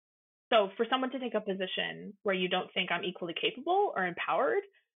 So for someone to take a position where you don't think I'm equally capable or empowered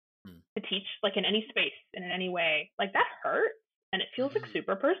to teach, like in any space and in any way, like that hurts. And it feels like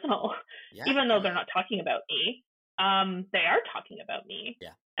super personal, even though they're not talking about me. They are talking about me.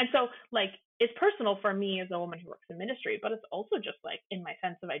 Yeah. And so like, it's personal for me as a woman who works in ministry, but it's also just like in my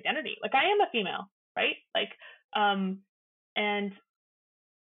sense of identity. Like I am a female, right? Like, and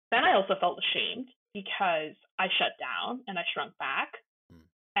then I also felt ashamed because I shut down and I shrunk back.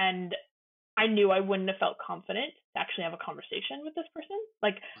 And I knew I wouldn't have felt confident to actually have a conversation with this person.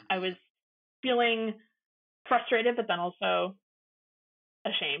 Like I was feeling frustrated, but then also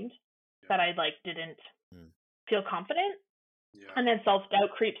ashamed that I like didn't feel confident. And then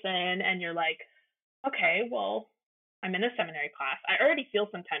self-doubt creeps in, and you're like, okay, well, I'm in a seminary class. I already feel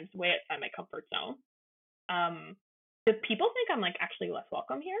sometimes way outside my comfort zone. Do people think I'm like actually less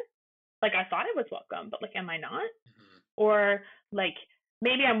welcome here? Like I thought I was welcome, but like am I not? Or like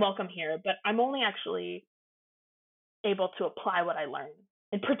maybe I'm welcome here, but I'm only actually able to apply what I learn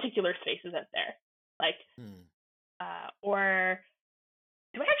in particular spaces out there. Like or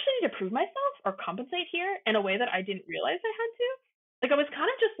do I actually need to prove myself or compensate here in a way that I didn't realize I had to? Like, I was kind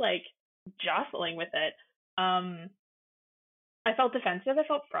of just like jostling with it. I felt defensive. I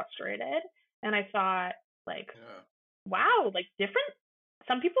felt frustrated. And I thought, like, wow, like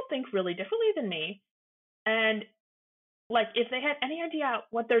some people think really differently than me. And like, if they had any idea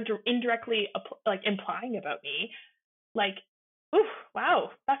what they're indirectly like implying about me, like, oof,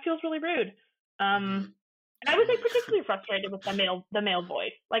 wow, that feels really rude. And I was like particularly frustrated with the male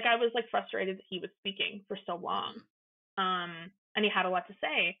voice. Like, I was like frustrated that he was speaking for so long. And he had a lot to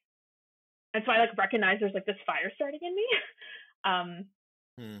say. And so I like recognized there's like this fire starting in me.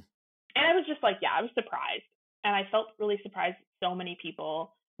 And I was just like, yeah, I was surprised. And I felt really surprised that so many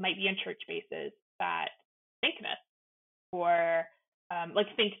people might be in church spaces that think this, or like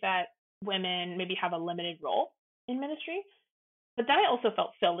think that women maybe have a limited role in ministry. But then I also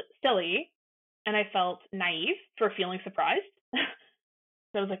felt silly, and I felt naive for feeling surprised.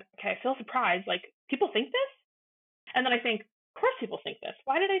 So I was like, okay, I feel surprised. Like, people think this? And then I think, of course people think this.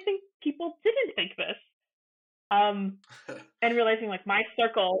 Why did I think people didn't think this? And realizing like my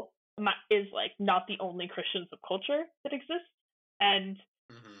circle is like not the only Christian subculture that exists. And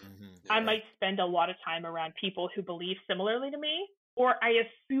I might spend a lot of time around people who believe similarly to me, or I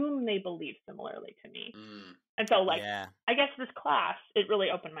assume they believe similarly to me. And so like, I guess this class, it really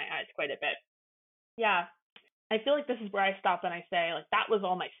opened my eyes quite a bit. Yeah. I feel like this is where I stop and I say, like, that was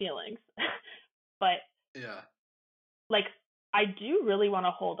all my feelings. But like, I do really want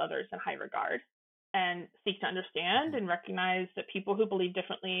to hold others in high regard and seek to understand and recognize that people who believe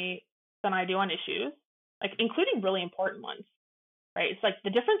differently than I do on issues, like including really important ones, right? It's like the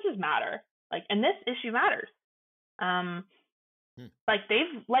differences matter. Like, and this issue matters. Like,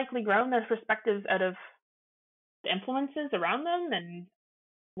 they've likely grown their perspectives out of the influences around them and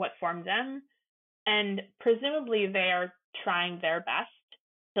what formed them. And presumably they are trying their best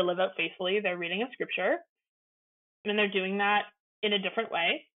to live out faithfully their reading of scripture. And they're doing that in a different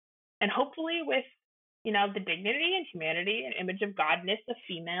way. And hopefully with, you know, the dignity and humanity and image of godness of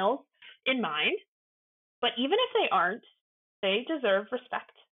females in mind. But even if they aren't, they deserve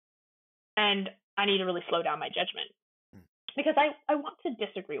respect. And I need to really slow down my judgment. Because I want to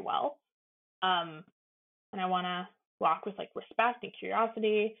disagree well. And I want to walk with like respect and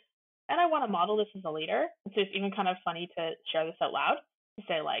curiosity. And I want to model this as a leader. And so it's even kind of funny to share this out loud, to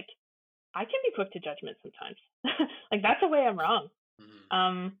say like, I can be quick to judgment sometimes. Like, that's the way I'm wrong.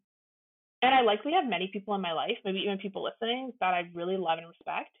 And I likely have many people in my life, maybe even people listening, that I really love and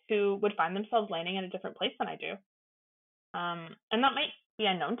respect, who would find themselves landing in a different place than I do. And that might be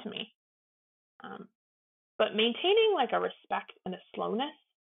unknown to me. But maintaining like a respect and a slowness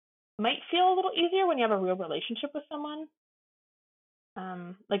might feel a little easier when you have a real relationship with someone.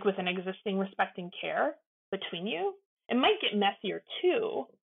 Like with an existing respect and care between you. It might get messier too.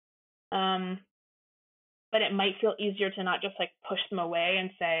 But it might feel easier to not just like push them away and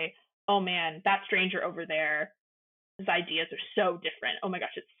say, oh man, that stranger over there, his ideas are so different. Oh my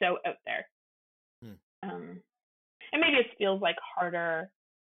gosh, it's so out there. And maybe it feels like harder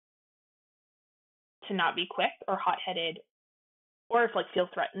to not be quick or hot-headed, or if like feel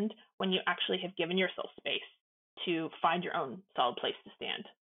threatened when you actually have given yourself space to find your own solid place to stand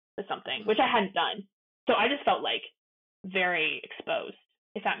with something, which I hadn't done. So I just felt like very exposed,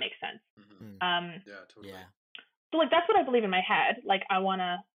 if that makes sense. Yeah, totally. So like, that's what I believe in my head. Like, I want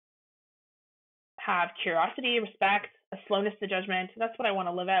to have curiosity, respect, a slowness to judgment. That's what I want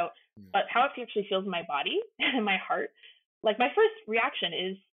to live out. But how it actually feels in my body and in my heart, like my first reaction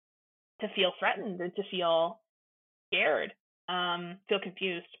is to feel threatened and to feel scared, feel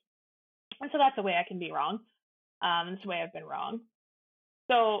confused. And so that's the way I can be wrong. It's the way I've been wrong.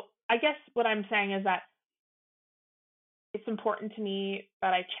 So I guess what I'm saying is that it's important to me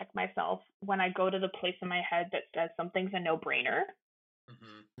that I check myself when I go to the place in my head that says something's a no-brainer.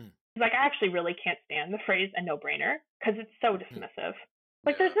 Like, I actually really can't stand the phrase a no-brainer because it's so dismissive.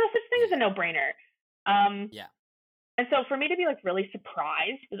 Like, there's no such thing as a no-brainer. And so for me to be like really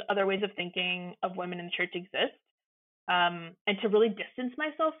surprised that other ways of thinking of women in the church exist, and to really distance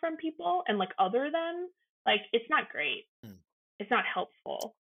myself from people and like other them, like, it's not great. It's not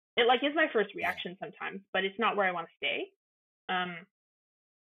helpful. It like is my first reaction sometimes, but it's not where I want to stay. And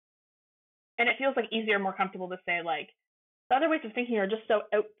it feels like easier, more comfortable to say like, the other ways of thinking are just so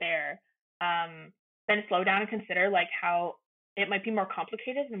out there, then slow down and consider like how it might be more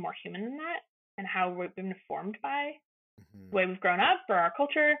complicated and more human than that, and how we've been formed by the way we've grown up or our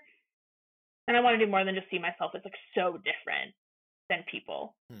culture. And I want to do more than just see myself as like so different than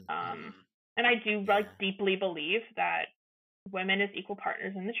people. And I do like deeply believe that women as equal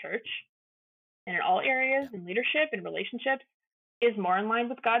partners in the church and in all areas, in leadership and relationships, is more in line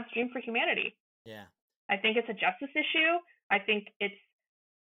with God's dream for humanity. Yeah. I think it's a justice issue. I think it's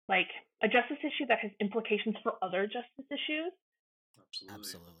like a justice issue that has implications for other justice issues.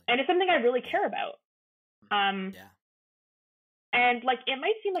 Absolutely. And it's something I really care about. Yeah. And like it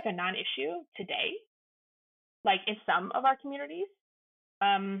might seem like a non-issue today, like in some of our communities,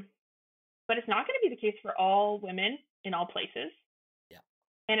 but it's not going to be the case for all women in all places. Yeah.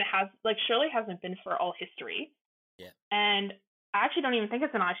 And it has like surely hasn't been for all history. Yeah. And I actually don't even think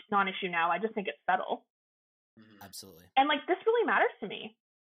it's a non-issue now. I just think it's subtle. Absolutely. And like this really matters to me.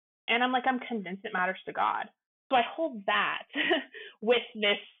 And I'm convinced it matters to God. So I hold that with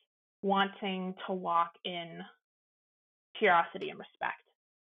this wanting to walk in curiosity and respect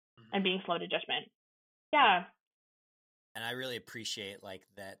and being slow to judgment. Yeah. And I really appreciate like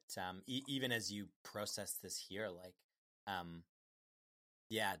that, even as you process this here, like,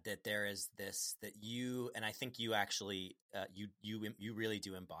 that there is this, that you, and I think you actually, you really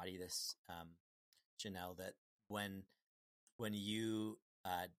do embody this, Janelle, that when you,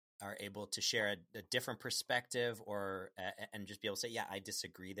 are able to share a different perspective and just be able to say, yeah, I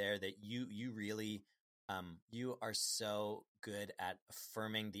disagree there, that you really, you are so good at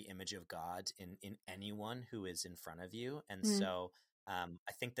affirming the image of God in anyone who is in front of you. And so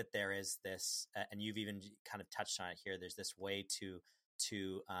I think that there is this, and you've even kind of touched on it here, there's this way to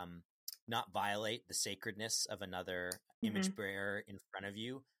not violate the sacredness of another image bearer in front of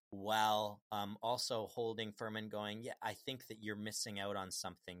you, while also holding firm and going, yeah, I think that you're missing out on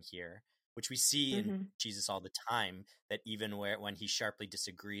something here, which we see in Jesus all the time, that even when he sharply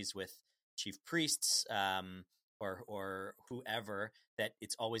disagrees with chief priests or whoever, that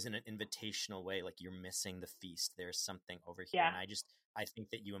it's always in an invitational way, like you're missing the feast. There's something over here. And I think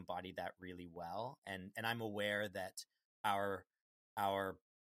that you embody that really well. And I'm aware that our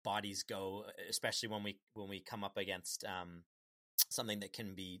bodies go, especially when we come up against something that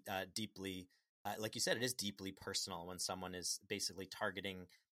can be deeply, like you said, it is deeply personal when someone is basically targeting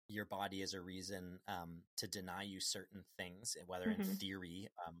your body as a reason to deny you certain things, whether in theory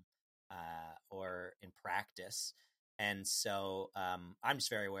or in practice. And so I'm just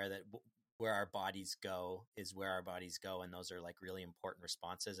very aware that where our bodies go is where our bodies go. And those are like really important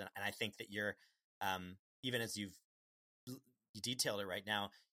responses. And I think that you're, even as you detailed it right now,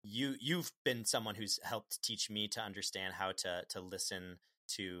 you've been someone who's helped teach me to understand how to listen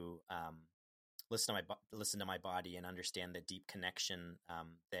to listen to my body and understand the deep connection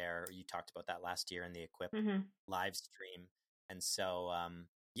there. You talked about that last year in the Equip live stream. And so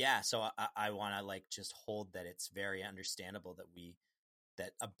so I want to like just hold that it's very understandable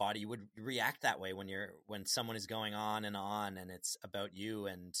that a body would react that way when someone is going on and it's about you,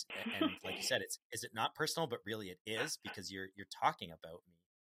 and like you said, is it not personal, but really it is, because you're talking about me.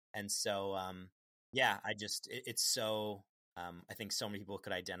 And so it's so I think so many people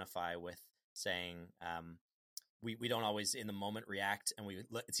could identify with saying we don't always in the moment react, and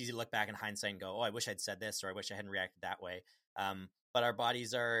it's easy to look back in hindsight and go, oh, I wish I'd said this, or I wish I hadn't reacted that way. But our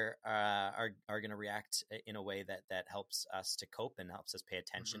bodies are going to react in a way that helps us to cope and helps us pay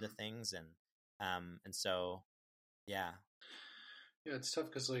attention to things, and so yeah, it's tough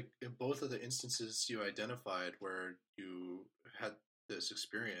because like in both of the instances you identified where you had this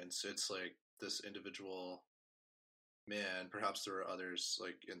experience, it's like this individual man. Perhaps there were others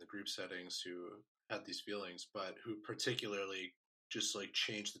like in the group settings who had these feelings, but who particularly just like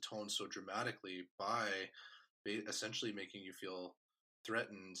changed the tone so dramatically by essentially making you feel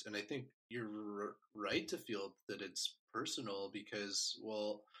threatened. And I think you're right to feel that it's personal because,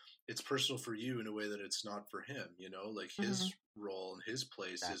 well, it's personal for you in a way that it's not for him, like his role and his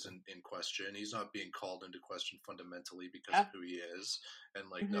place isn't in question. He's not being called into question fundamentally because of who he is. And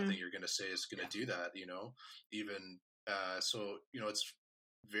like nothing you're going to say is going to do that, even, so, it's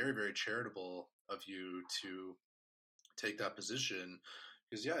very, very charitable of you to take that position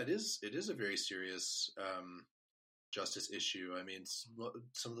because it is a very serious, justice issue. I mean,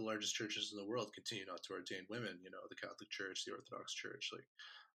 some of the largest churches in the world continue not to ordain women. The Catholic Church, the Orthodox Church, like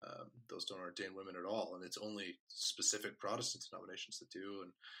those don't ordain women at all, and it's only specific Protestant denominations that do.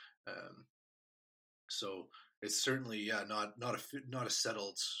 And so it's certainly not a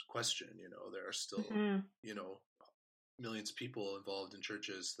settled question. There are still millions of people involved in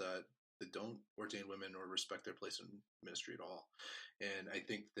churches that don't ordain women or respect their place in ministry at all. And I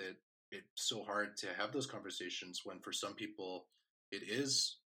think that it's so hard to have those conversations when for some people it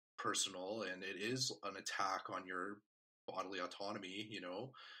is personal and it is an attack on your bodily autonomy, in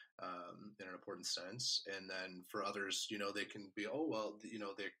an important sense. And then for others, they can be, oh, well,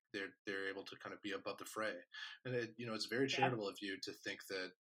 they're able to kind of be above the fray. And it's very charitable of you to think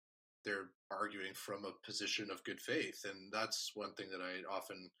that they're arguing from a position of good faith. And that's one thing that I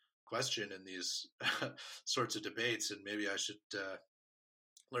often question in these sorts of debates. And maybe I should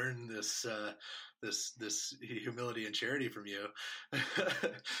learn this humility and charity from you,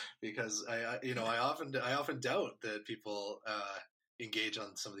 because I often doubt that people engage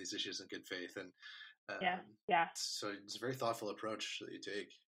on some of these issues in good faith. And yeah. So it's a very thoughtful approach that you take.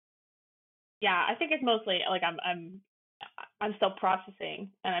 Yeah, I think it's mostly like I'm still processing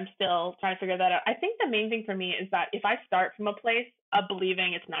and I'm still trying to figure that out. I think the main thing for me is that if I start from a place of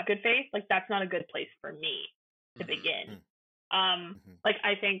believing it's not good faith, like that's not a good place for me to begin. Like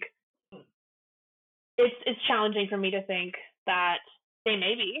I think it's challenging for me to think that they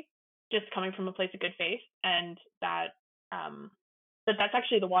may be just coming from a place of good faith, and that that's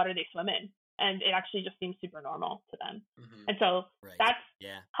actually the water they swim in, and it actually just seems super normal to them. And so that's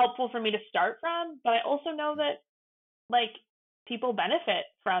helpful for me to start from. But I also know that like people benefit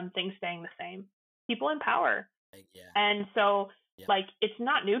from things staying the same. People in power. And so like it's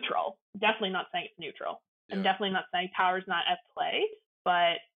not neutral. Definitely not saying it's neutral. I'm definitely not saying power is not at play,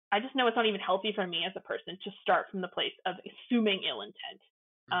 but I just know it's not even healthy for me as a person to start from the place of assuming ill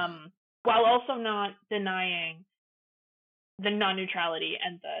intent, while also not denying the non-neutrality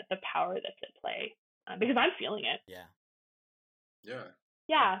and the power that's at play, because I'm feeling it.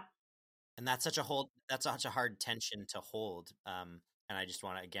 Yeah. And that's such a hard tension to hold. And I just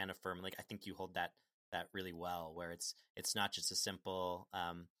want to again affirm, like I think you hold that really well, where it's not just a simple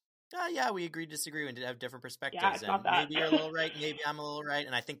we agree to disagree and have different perspectives, and maybe you're a little right, maybe I'm a little right.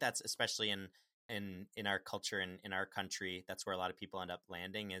 And I think that's especially in our culture and in our country, that's where a lot of people end up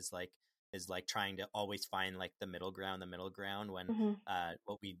landing, is like trying to always find like the middle ground when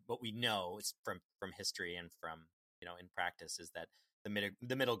what we know is from history and from in practice is that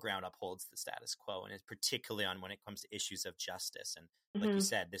the middle ground upholds the status quo, and it's particularly on when it comes to issues of justice. And like you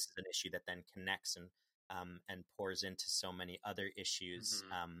said, this is an issue that then connects and pours into so many other issues.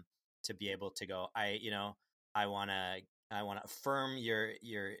 To be able to go, I want to affirm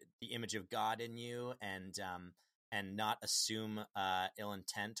the image of God in you, and not assume ill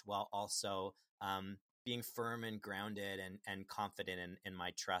intent, while also being firm and grounded and confident in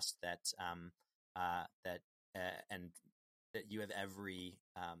my trust that you have every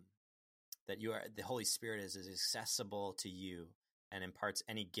that you are, the Holy Spirit is accessible to you and imparts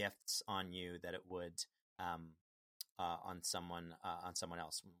any gifts on you that it would on someone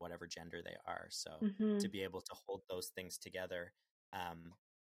else, whatever gender they are. So to be able to hold those things together,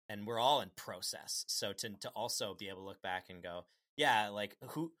 and we're all in process. So to also be able to look back and go, yeah, like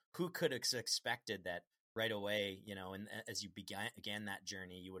who could have expected that right away, and as you began that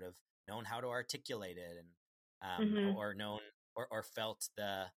journey, you would have known how to articulate it, and or known or felt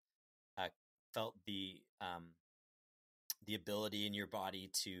the ability in your body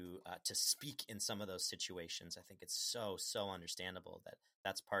to speak in some of those situations. I think it's so understandable that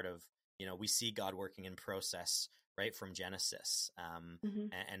that's part of, we see God working in process right from Genesis,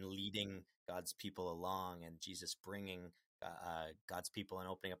 and leading God's people along, and Jesus bringing God's people and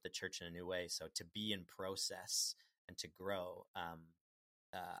opening up the church in a new way. So to be in process and to grow,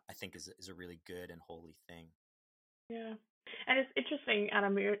 I think is a really good and holy thing. Yeah. And it's interesting,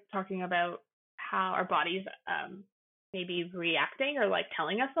 Adam, you're talking about how our bodies maybe reacting or like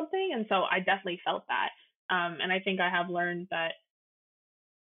telling us something. And so I definitely felt that. And I think I have learned that,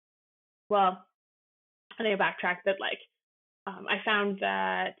 well, I need to backtrack that, like, I found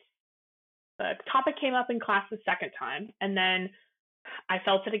that the topic came up in class the second time, and then I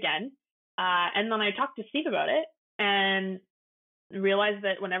felt it again. And then I talked to Steve about it and realized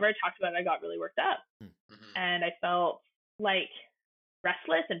that whenever I talked about it, I got really worked up. And I felt like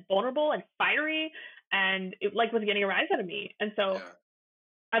restless and vulnerable and fiery, and it like was getting a rise out of me. And so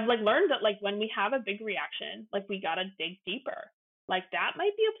I've like learned that like when we have a big reaction, like we gotta dig deeper. Like that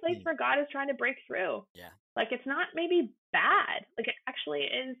might be a place where God is trying to break through. Like it's not maybe bad. Like it actually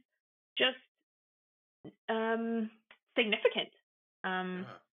is just significant.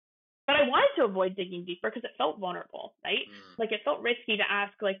 But I wanted to avoid digging deeper because it felt vulnerable, right? Like it felt risky to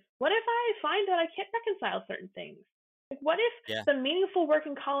ask, like, what if I find that I can't reconcile certain things? Like, what if the meaningful work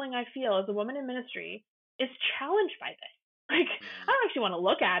and calling I feel as a woman in ministry is challenged by this? Like, I don't actually want to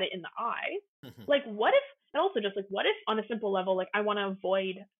look at it in the eye. Like, what if, and also just like, what if on a simple level, like, I want to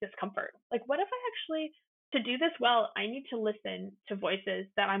avoid discomfort? Like, what if I actually, to do this well, I need to listen to voices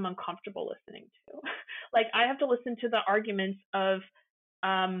that I'm uncomfortable listening to? Like, I have to listen to the arguments of,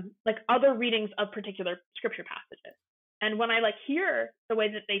 like other readings of particular scripture passages. And when I like hear the way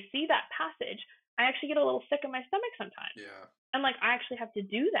that they see that passage, I actually get a little sick in my stomach sometimes. And like, I actually have to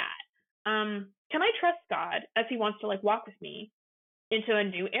do that. Can I trust God as he wants to like walk with me into a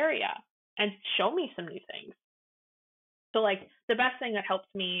new area and show me some new things. So like the best thing that helped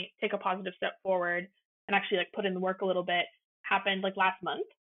me take a positive step forward and actually like put in the work a little bit happened like last month.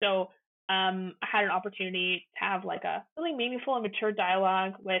 So I had an opportunity to have like a really meaningful and mature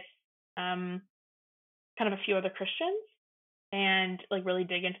dialogue with kind of a few other Christians and like really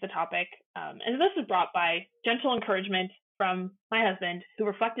dig into the topic. And this was brought by gentle encouragement from my husband, who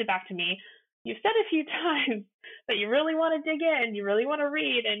reflected back to me, "You've said a few times that you really want to dig in, you really want to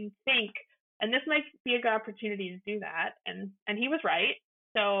read and think, and this might be a good opportunity to do that." And he was right.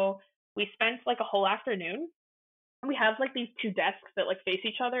 So we spent like a whole afternoon. We have like these two desks that like face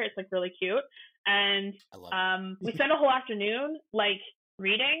each other. It's like really cute. And we spent a whole afternoon like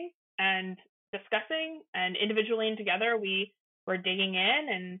reading and discussing, and individually and together we were digging in,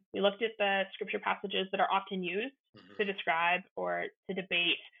 and we looked at the scripture passages that are often used to describe or to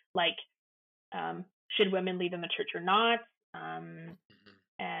debate, like should women lead in the church or not.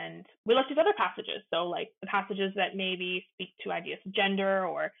 And we looked at other passages, so like the passages that maybe speak to ideas of gender,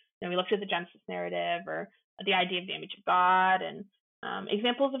 or we looked at the Genesis narrative, or the idea of the image of God, and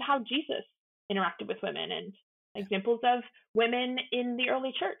examples of how Jesus interacted with women, and examples of women in the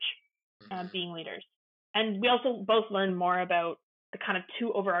early church being leaders. And we also both learned more about the kind of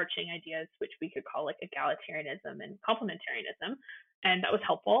two overarching ideas, which we could call like egalitarianism and complementarianism, and that was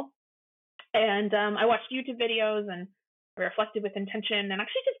helpful. And I watched YouTube videos and I reflected with intention, and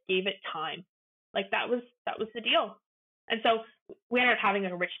actually just gave it time. Like that was the deal. And so we ended up having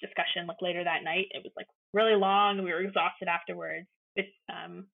a rich discussion like later that night. It was like really long, and we were exhausted afterwards.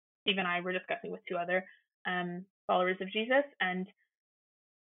 Steve and I were discussing with two other followers of Jesus, and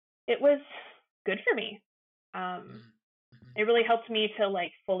it was good for me. It really helped me to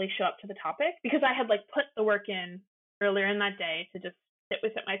like fully show up to the topic, because I had like put the work in earlier in that day to just sit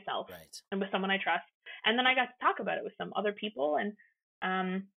with it myself, right, and with someone I trust. And then I got to talk about it with some other people, and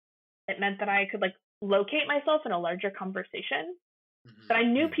it meant that I could like locate myself in a larger conversation that I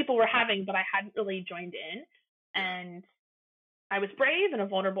knew people were having, but I hadn't really joined in. And I was brave in a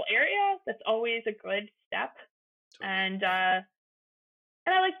vulnerable area. That's always a good step. And I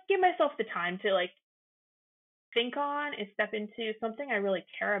like give myself the time to like think on and step into something I really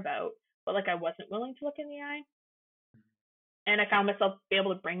care about, but like I wasn't willing to look in the eye. And I found myself be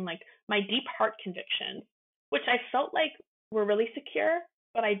able to bring like my deep heart convictions, which I felt like were really secure,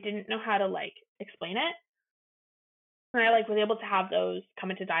 but I didn't know how to like explain it. And I like was able to have those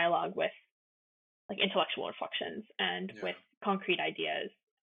come into dialogue with like intellectual reflections and with concrete ideas.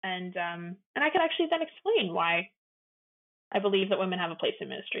 And I could actually then explain why I believe that women have a place in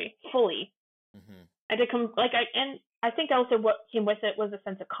ministry fully. I did I think also what came with it was a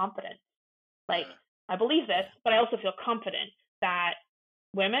sense of confidence. Like I believe this, but I also feel confident that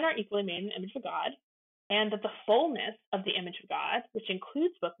women are equally made in the image of God, and that the fullness of the image of God, which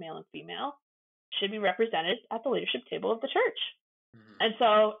includes both male and female, should be represented at the leadership table of the church. And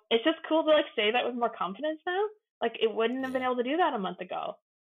so it's just cool to like say that with more confidence now. Like it wouldn't have been able to do that a month ago.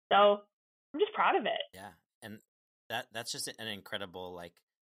 So I'm just proud of it. Yeah. And that's just an incredible like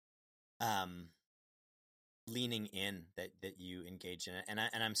leaning in that you engage in it. And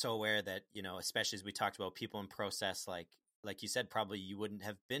I'm so aware that, especially as we talked about people in process, like you said, probably you wouldn't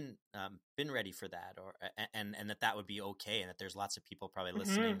have been ready for that, or and that would be okay, and that there's lots of people probably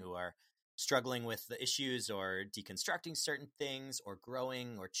listening who are struggling with the issues, or deconstructing certain things, or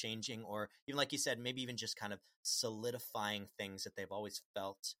growing, or changing, or even like you said, maybe even just kind of solidifying things that they've always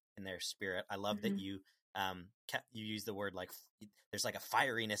felt in their spirit. I love that you use the word like there's like a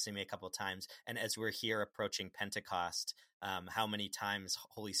fieriness in me a couple of times, and as we're here approaching Pentecost, how many times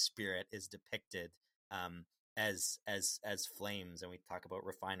Holy Spirit is depicted as flames, and we talk about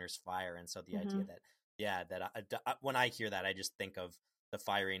refiner's fire. And so the idea that when I hear that, I just think of the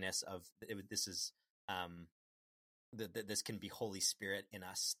fieriness of this is this can be Holy Spirit in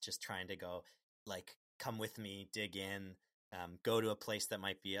us, just trying to go like, come with me, dig in, go to a place that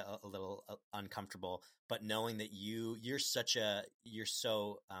might be a little uncomfortable, but knowing that you're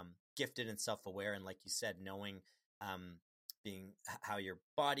so gifted and self-aware, and like you said, knowing being how your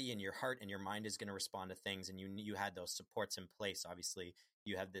body and your heart and your mind is going to respond to things, and you had those supports in place. Obviously,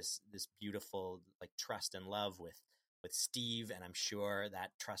 you have this beautiful like trust and love with Steve, and I'm sure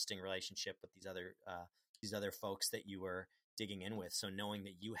that trusting relationship with these other folks that you were digging in with. So knowing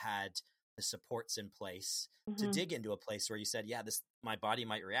that you had the supports in place to dig into a place where you said, my body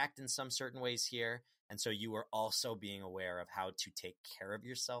might react in some certain ways here. And so you were also being aware of how to take care of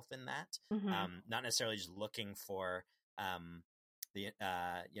yourself in that, not necessarily just looking for the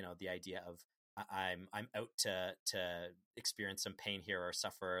idea of I'm out to experience some pain here or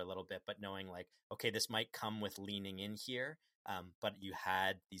suffer a little bit, but knowing like, okay, this might come with leaning in here. But you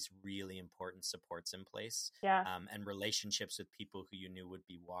had these really important supports in place, and relationships with people who you knew would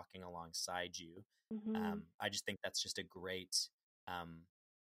be walking alongside you. I just think that's just a great,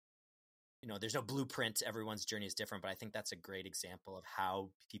 there's no blueprint. Everyone's journey is different, but I think that's a great example of how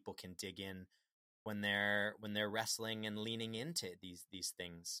people can dig in when they're wrestling and leaning into these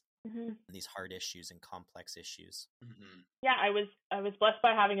things, these hard issues and complex issues. Yeah, I was blessed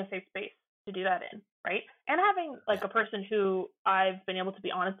by having a safe space to do that in, right? And having like a person who I've been able to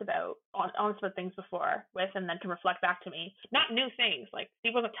be honest about things before with, and then to reflect back to me, not new things. Like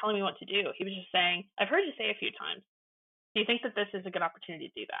Steve wasn't telling me what to do. He was just saying, I've heard you say a few times, do you think that this is a good opportunity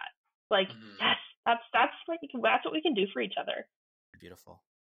to do that? Like, yes, that's what we can do for each other. Beautiful.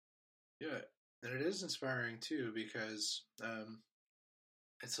 Yeah. And it is inspiring too, because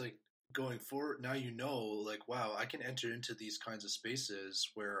it's like going forward now, like, wow, I can enter into these kinds of spaces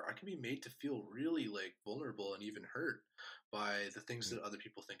where I can be made to feel really like vulnerable and even hurt by the things that other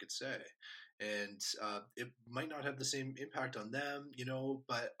people think and say. And it might not have the same impact on them,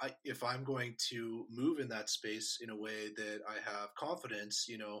 but if I'm going to move in that space in a way that I have confidence,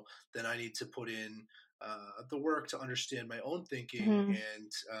 then I need to put in the work to understand my own thinking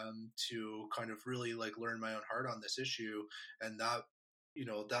and to kind of really like learn my own heart on this issue. And that,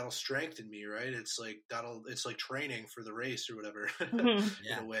 that'll strengthen me, right? It's like training for the race or whatever in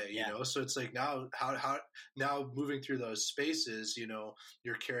a way, so it's like now now moving through those spaces,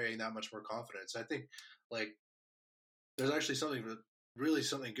 you're carrying that much more confidence. I think like there's actually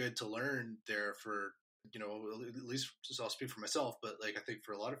something good to learn there for, at least I'll speak for myself, but like, I think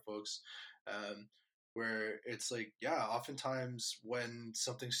for a lot of folks, where it's like, oftentimes when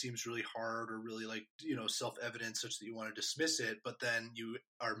something seems really hard or really like, self-evident such that you want to dismiss it, but then you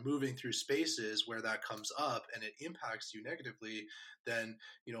are moving through spaces where that comes up and it impacts you negatively, then,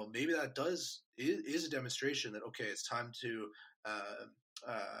 maybe that is a demonstration that, okay, it's time to,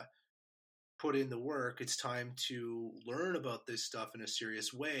 put in the work. It's time to learn about this stuff in a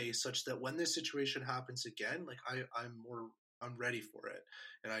serious way, such that when this situation happens again, like I'm ready for it,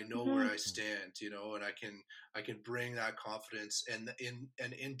 and I know where I stand, and I can bring that confidence, and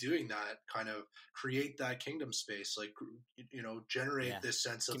in doing that, kind of create that kingdom space, like, generate this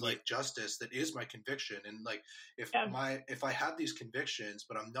sense of like justice that is my conviction. And like, if I have these convictions,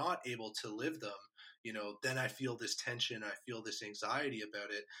 but I'm not able to live them, then I feel this tension, I feel this anxiety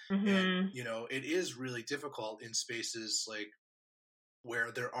about it. And, it is really difficult in spaces like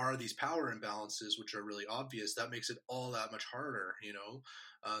where there are these power imbalances, which are really obvious. That makes it all that much harder,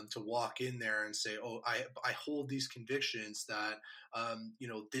 to walk in there and say, oh, I hold these convictions that,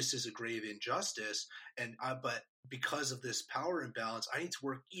 this is a grave injustice. But because of this power imbalance, I need to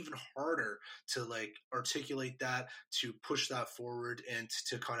work even harder to like articulate that, to push that forward, and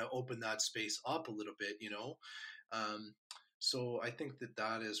to kind of open that space up a little bit, so I think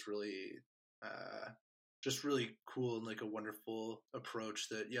that is really, just really cool, and like a wonderful approach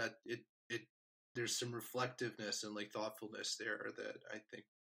that, there's some reflectiveness and like thoughtfulness there that I think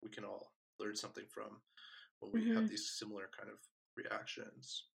we can all learn something from when we have these similar kind of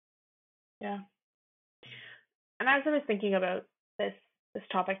reactions. Yeah. And as I was thinking about this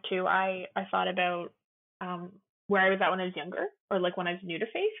topic too, I thought about where I was at when I was younger, or like when I was new to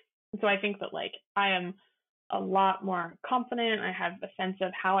faith. And so I think that like I am a lot more confident. I have a sense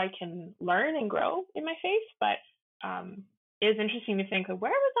of how I can learn and grow in my faith. But it is interesting to think of,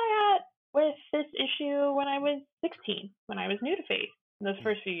 where was I at with this issue when I was 16, when I was new to faith in those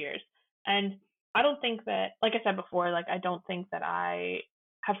first few years? And I don't think that, like I said before, like I don't think that I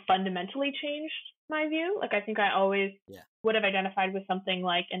have fundamentally changed my view. Like I think I always would have identified with something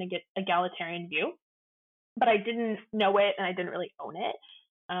like an egalitarian view, but I didn't know it and I didn't really own it.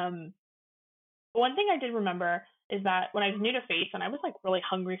 One thing I did remember is that when I was new to faith and I was like really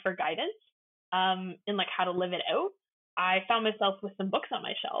hungry for guidance in like how to live it out, I found myself with some books on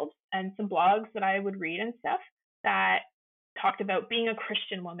my shelves and some blogs that I would read and stuff that talked about being a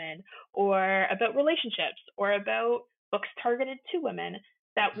Christian woman, or about relationships, or about books targeted to women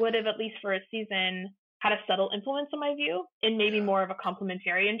that would have, at least for a season, had a subtle influence on my view in maybe more of a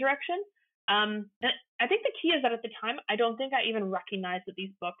complementarian direction. And I think the key is that at the time, I don't think I even recognized that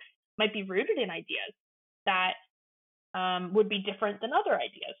these books might be rooted in ideas that would be different than other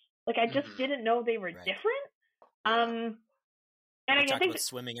ideas. Like I just didn't know they were different. And I talked about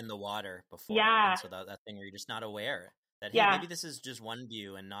swimming in the water before. Yeah. And so that thing where you're just not aware that, hey, maybe this is just one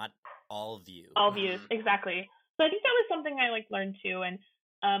view and not all view. All views, exactly. So I think that was something I like learned too. And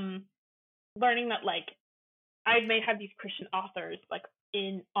learning that like I may have these Christian authors like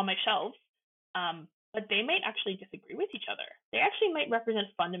on my shelves, But they might actually disagree with each other. They actually might represent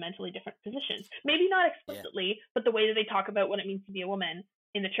fundamentally different positions. Maybe not explicitly, but the way that they talk about what it means to be a woman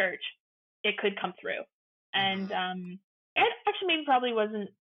in the church, it could come through. And it actually maybe probably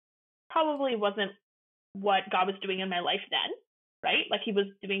wasn't what God was doing in my life then, right? Like he was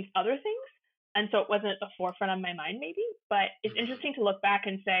doing other things. And so it wasn't at the forefront of my mind maybe, but it's interesting to look back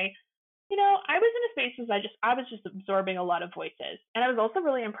and say, you know, I was in a space I was just absorbing a lot of voices, and I was also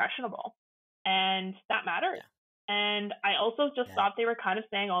really impressionable, and that mattered. Yeah. And I also just thought they were kind of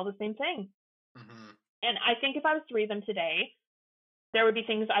saying all the same thing. And I think if I was to read them today, there would be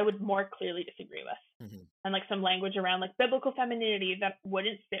things I would more clearly disagree with, and like some language around like biblical femininity that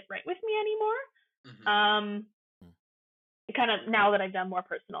wouldn't sit right with me anymore. Kind of now that I've done more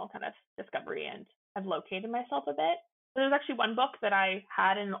personal kind of discovery and have located myself a bit. There's actually one book that I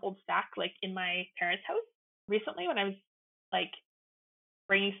had in an old stack, like in my parents' house recently when I was like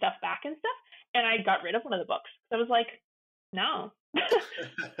bringing stuff back and stuff, and I got rid of one of the books. I was like, no, I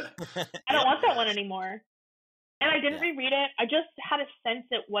don't want that one anymore. And I didn't reread it. I just had a sense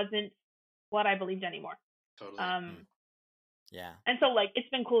it wasn't what I believed anymore. Totally. And so like it's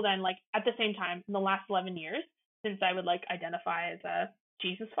been cool then, like at the same time, in the last 11 years, since I would like identify as a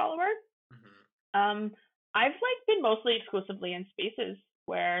Jesus follower, I've like been mostly exclusively in spaces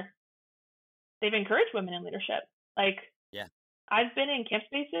where they've encouraged women in leadership. Like, I've been in camp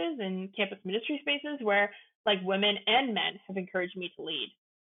spaces and campus ministry spaces where like women and men have encouraged me to lead,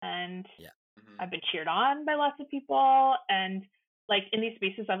 and I've been cheered on by lots of people. And like in these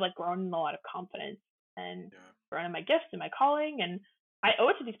spaces, I've like grown in a lot of confidence and grown in my gifts and my calling. And I owe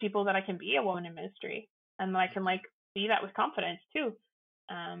it to these people that I can be a woman in ministry, and that I can like be that with confidence too.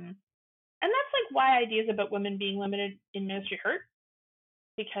 And that's like why ideas about women being limited in ministry hurt,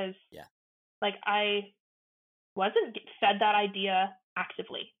 because like I wasn't fed that idea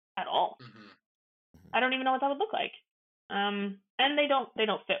actively at all. I don't even know what that would look like. And they don't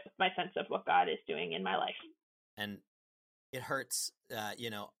fit with my sense of what God is doing in my life. And it hurts, you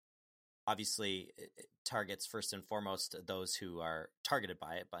know, obviously it targets first and foremost those who are targeted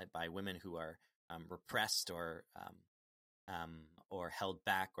by it, by women who are repressed or held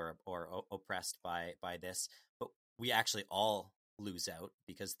back or oppressed by this. But we actually all lose out,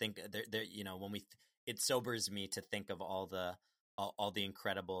 because there you know, when it sobers me to think of all the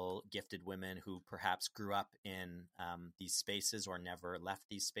incredible gifted women who perhaps grew up in these spaces or never left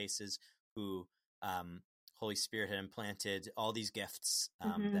these spaces, who Holy Spirit had implanted all these gifts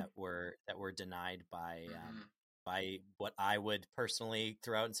that were denied by what I would personally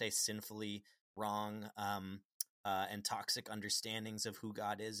throw out and say sinfully wrong and toxic understandings of who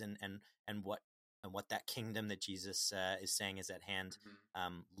God is and what that kingdom that Jesus is saying is at hand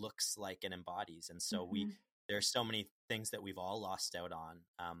looks like and embodies. And so there's so many things that we've all lost out on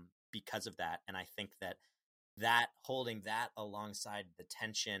because of that. And I think that holding that alongside the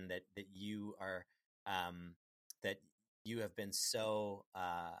tension that you are that you have been so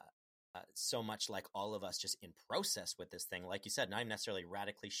much like all of us, just in process with this thing, like you said, not even necessarily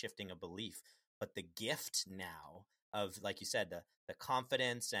radically shifting a belief, but the gift now of, like you said, the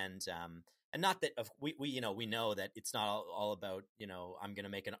confidence and not that we know that it's not all about, you know, I'm going to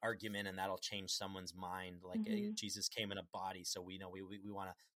make an argument and that'll change someone's mind. Like Jesus came in a body, so we know we want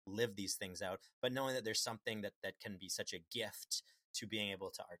to live these things out, but knowing that there's something that can be such a gift to being able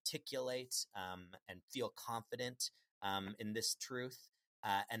to articulate and feel confident in this truth,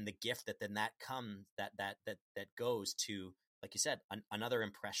 and the gift that comes that goes to, like you said, another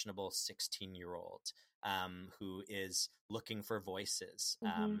impressionable 16-year-old who is looking for voices,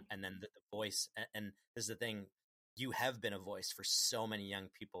 and then the voice. And this is the thing: you have been a voice for so many young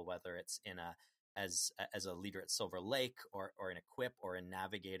people, whether it's as a leader at Silver Lake or in Equip or in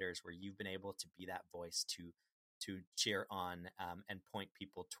Navigators, where you've been able to be that voice to cheer on and point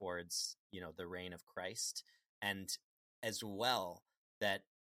people towards, you know, the reign of Christ. And as well, that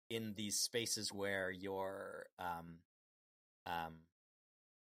in these spaces where you're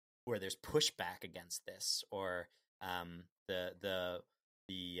where there's pushback against this, or the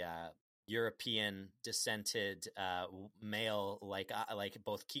European descended male, like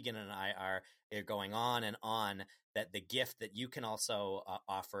both Keegan and I are going on and on, that the gift that you can also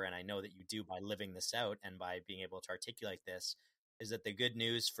offer, and I know that you do by living this out and by being able to articulate this, is that the good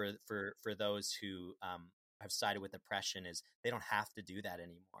news for those who have sided with oppression is they don't have to do that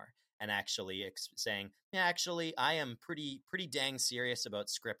anymore. And actually saying, yeah, actually, I am pretty dang serious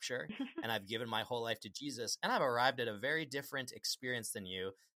about Scripture, and I've given my whole life to Jesus, and I've arrived at a very different experience than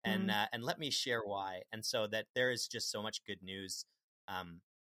you, and let me share why. And so that there is just so much good news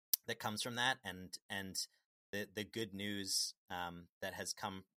that comes from that, and the good news that has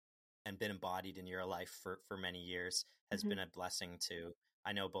come and been embodied in your life for many years has been a blessing to,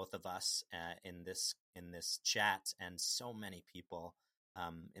 I know, both of us in this chat, and so many people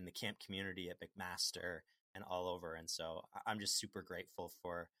in the camp community at McMaster and all over. And so I'm just super grateful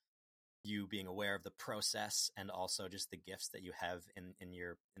for you being aware of the process, and also just the gifts that you have in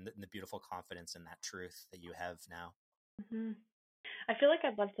the beautiful confidence in that truth that you have now. Mm-hmm. I feel like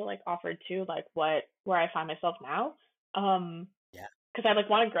I'd love to like offer too, like where I find myself now. Yeah. Because I like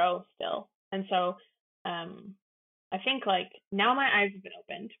want to grow still, and so I think like now my eyes have been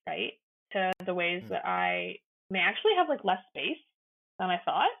opened, right, to the ways that I may actually have like less space than I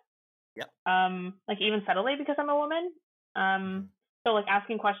thought. Yep. Like even subtly because I'm a woman. So like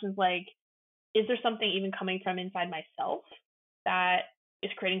asking questions like, is there something even coming from inside myself that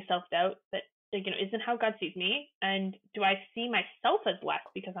is creating self-doubt that, like, you know, isn't how God sees me? And do I see myself as less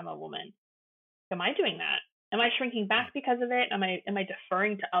because I'm a woman? Am I doing that? Am I shrinking back because of it? Am I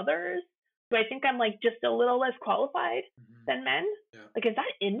deferring to others? Do I think I'm like just a little less qualified than men? Yeah. Like, is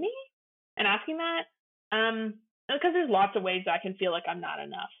that in me? And asking that, because there's lots of ways that I can feel like I'm not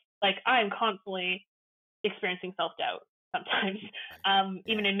enough. Like I'm constantly experiencing self-doubt sometimes,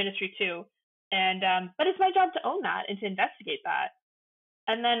 even in ministry too. And but it's my job to own that and to investigate that.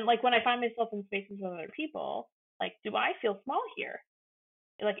 And then like when I find myself in spaces with other people, like, do I feel small here?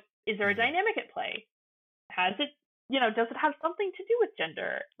 Like, is there a dynamic at play? Has it, you know, does it have something to do with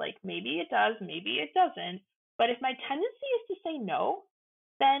gender? Like maybe it does, maybe it doesn't. But if my tendency is to say no,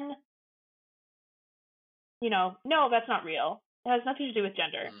 then, you know, no, that's not real. It has nothing to do with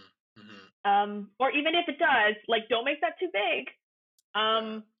gender. Or even if it does, like, don't make that too big.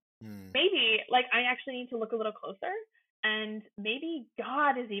 Maybe like I actually need to look a little closer, and maybe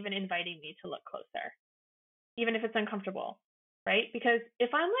God is even inviting me to look closer, even if it's uncomfortable, right? Because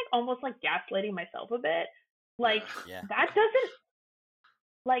if I'm like almost like gaslighting myself a bit, like that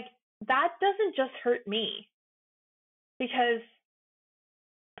doesn't just hurt me, because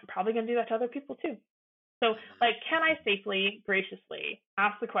I'm probably going to do that to other people too. So like, can I safely, graciously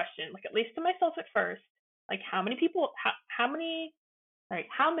ask the question, like at least to myself at first, like how many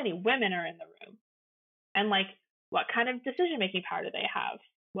women are in the room, and like what kind of decision making power do they have?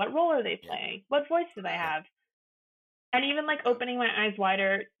 What role are they playing? What voice do they have? And even like opening my eyes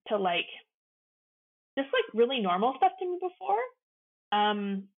wider to like just like really normal stuff to me before.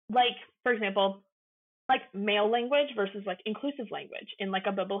 Like for example, like male language versus like inclusive language in like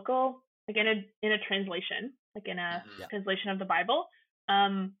a biblical, like in a translation, like in a translation of the Bible.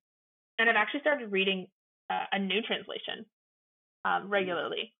 And I've actually started reading a new translation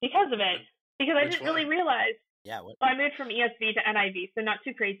regularly because of it, because I didn't really realize. So I moved from ESV to NIV, so not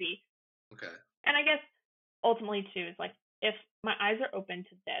too crazy. Okay. And I guess ultimately too is like, if my eyes are open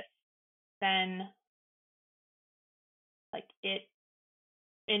to this, then like it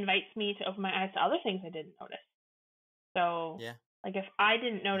invites me to open my eyes to other things I didn't notice. So like if I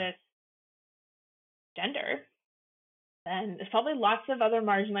didn't notice gender, then there's probably lots of other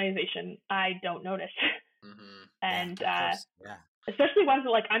marginalization I don't notice. And especially ones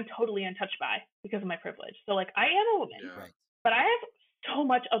that like I'm totally untouched by because of my privilege. So like I am a woman, but I have so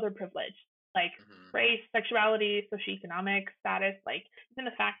much other privilege, like race, sexuality, socioeconomic status, like even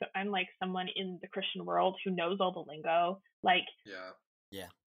the fact that I'm like someone in the Christian world who knows all the lingo, like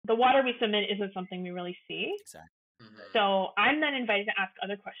the water we swim in isn't something we really see. So I'm then invited to ask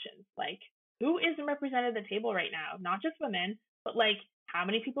other questions, like who isn't represented at the table right now? Not just women, but like how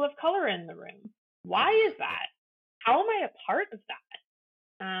many people of color are in the room? Why is that? How am I a part of that?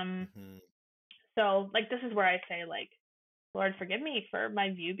 So like this is where I say like, Lord, forgive me for my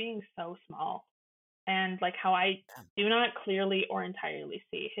view being so small, and like how I do not clearly or entirely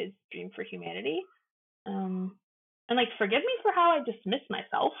see his dream for humanity. And like forgive me for how I dismiss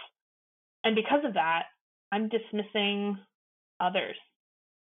myself, and because of that I'm dismissing others,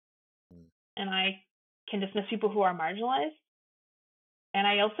 and I can dismiss people who are marginalized, and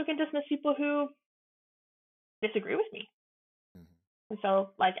I also can dismiss people who disagree with me. And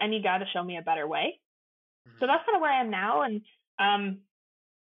so like I need God to show me a better way. So that's kind of where I am now. And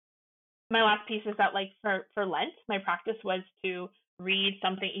my last piece is that like for Lent, my practice was to read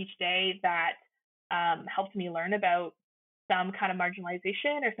something each day that helped me learn about some kind of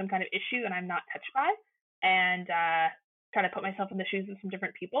marginalization or some kind of issue that I'm not touched by, and try to put myself in the shoes of some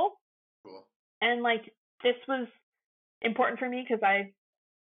different people. Cool. And like this was important for me because I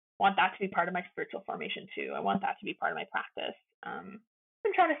want that to be part of my spiritual formation too. I want that to be part of my practice. I'm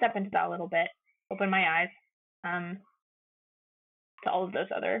trying to step into that a little bit, open my eyes to all of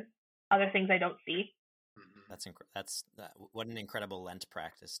those other things I don't see. That's what an incredible Lent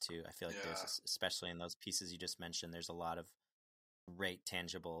practice too. I feel like there's, especially in those pieces you just mentioned, there's a lot of great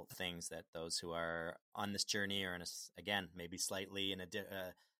tangible things that those who are on this journey, or again, maybe slightly in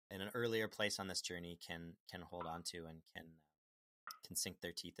an earlier place on this journey, can hold on to and can sink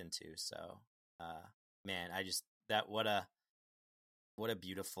their teeth into. So, man, what a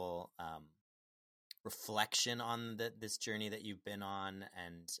beautiful reflection on this journey that you've been on,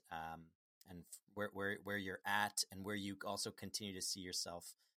 and where you're at, and where you also continue to see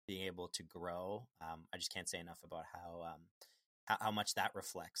yourself being able to grow. I just can't say enough about how much that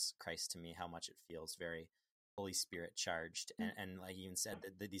reflects Christ to me, how much it feels very Holy Spirit charged. And like you even said,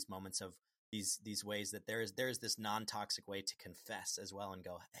 these moments of these ways that there is this non-toxic way to confess as well, and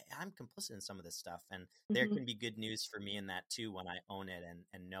go, hey, I'm complicit in some of this stuff. And there can be good news for me in that too, when I own it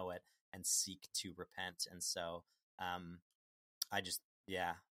and know it and seek to repent. And so,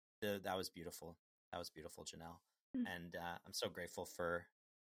 that was beautiful. That was beautiful, Janelle. And I'm so grateful for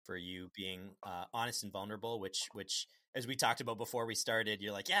you being honest and vulnerable, which as we talked about before we started,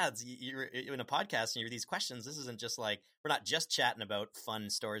 you're like, you're in a podcast and you're these questions. This isn't just like, we're not just chatting about fun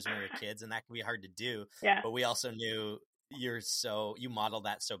stories when we were kids, and that can be hard to do. Yeah. But we also knew you model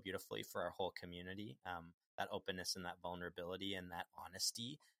that so beautifully for our whole community. That openness and that vulnerability and that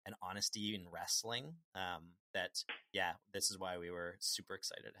honesty in wrestling. This is why we were super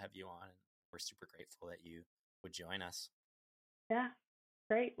excited to have you on, and we're super grateful that you would join us. Yeah.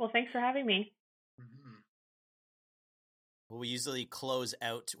 Great. Well, thanks for having me. Mm-hmm. Well, we usually close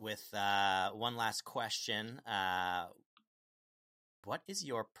out with one last question. What is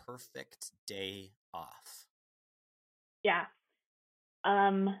your perfect day off? Yeah. I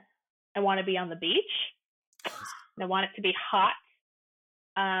want to be on the beach. I want it to be hot.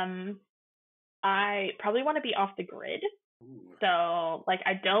 I probably want to be off the grid. Ooh. So, like,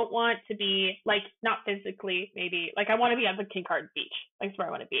 I don't want to be, like, not physically, maybe. Like, I want to be on the King Card Beach. Like, that's where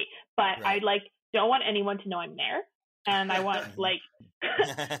I want to be. But Right. I, don't want anyone to know I'm there. And I want,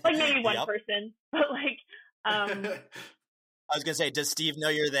 maybe one person. But, I was gonna say, does Steve know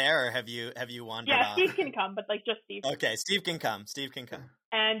you're there, or have you wandered off? Steve can come, but, just Steve. Okay, Steve can come.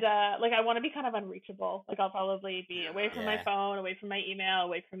 And, I want to be kind of unreachable. Like, I'll probably be away from my phone, away from my email,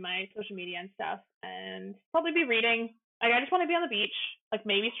 away from my social media and stuff, and probably be reading. Like, I just want to be on the beach, like,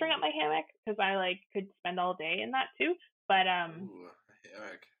 maybe string up my hammock, because I, could spend all day in that, too. But, Ooh, a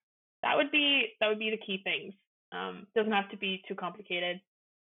hammock. that would be the key things. Doesn't have to be too complicated.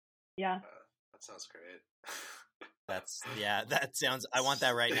 Yeah. That sounds great. That sounds, I want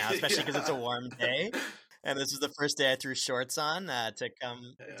that right now, especially because it's a warm day. And this is the first day I threw shorts on to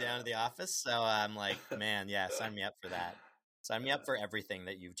come down to the office. So I'm like, man, sign me up for that. Sign me up for everything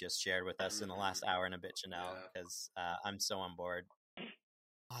that you've just shared with us in the last hour and a bit, Janelle, because I'm so on board.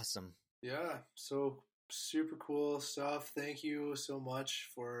 Awesome. Yeah, so super cool stuff. Thank you so much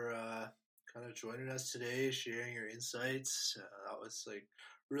for kind of joining us today, sharing your insights. That was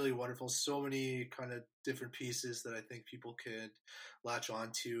really wonderful. So many kind of different pieces that I think people could latch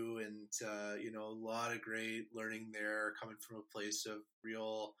onto, and a lot of great learning there, coming from a place of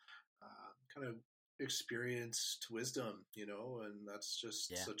real kind of experienced wisdom, and that's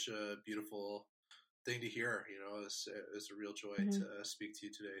just such a beautiful thing to hear. It's a real joy to speak to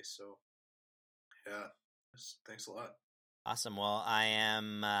you today. So thanks a lot. Awesome. Well, I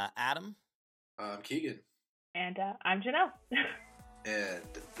am Adam. I'm Keegan. And I'm Janelle. And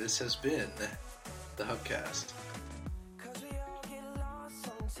this has been the Hubcast.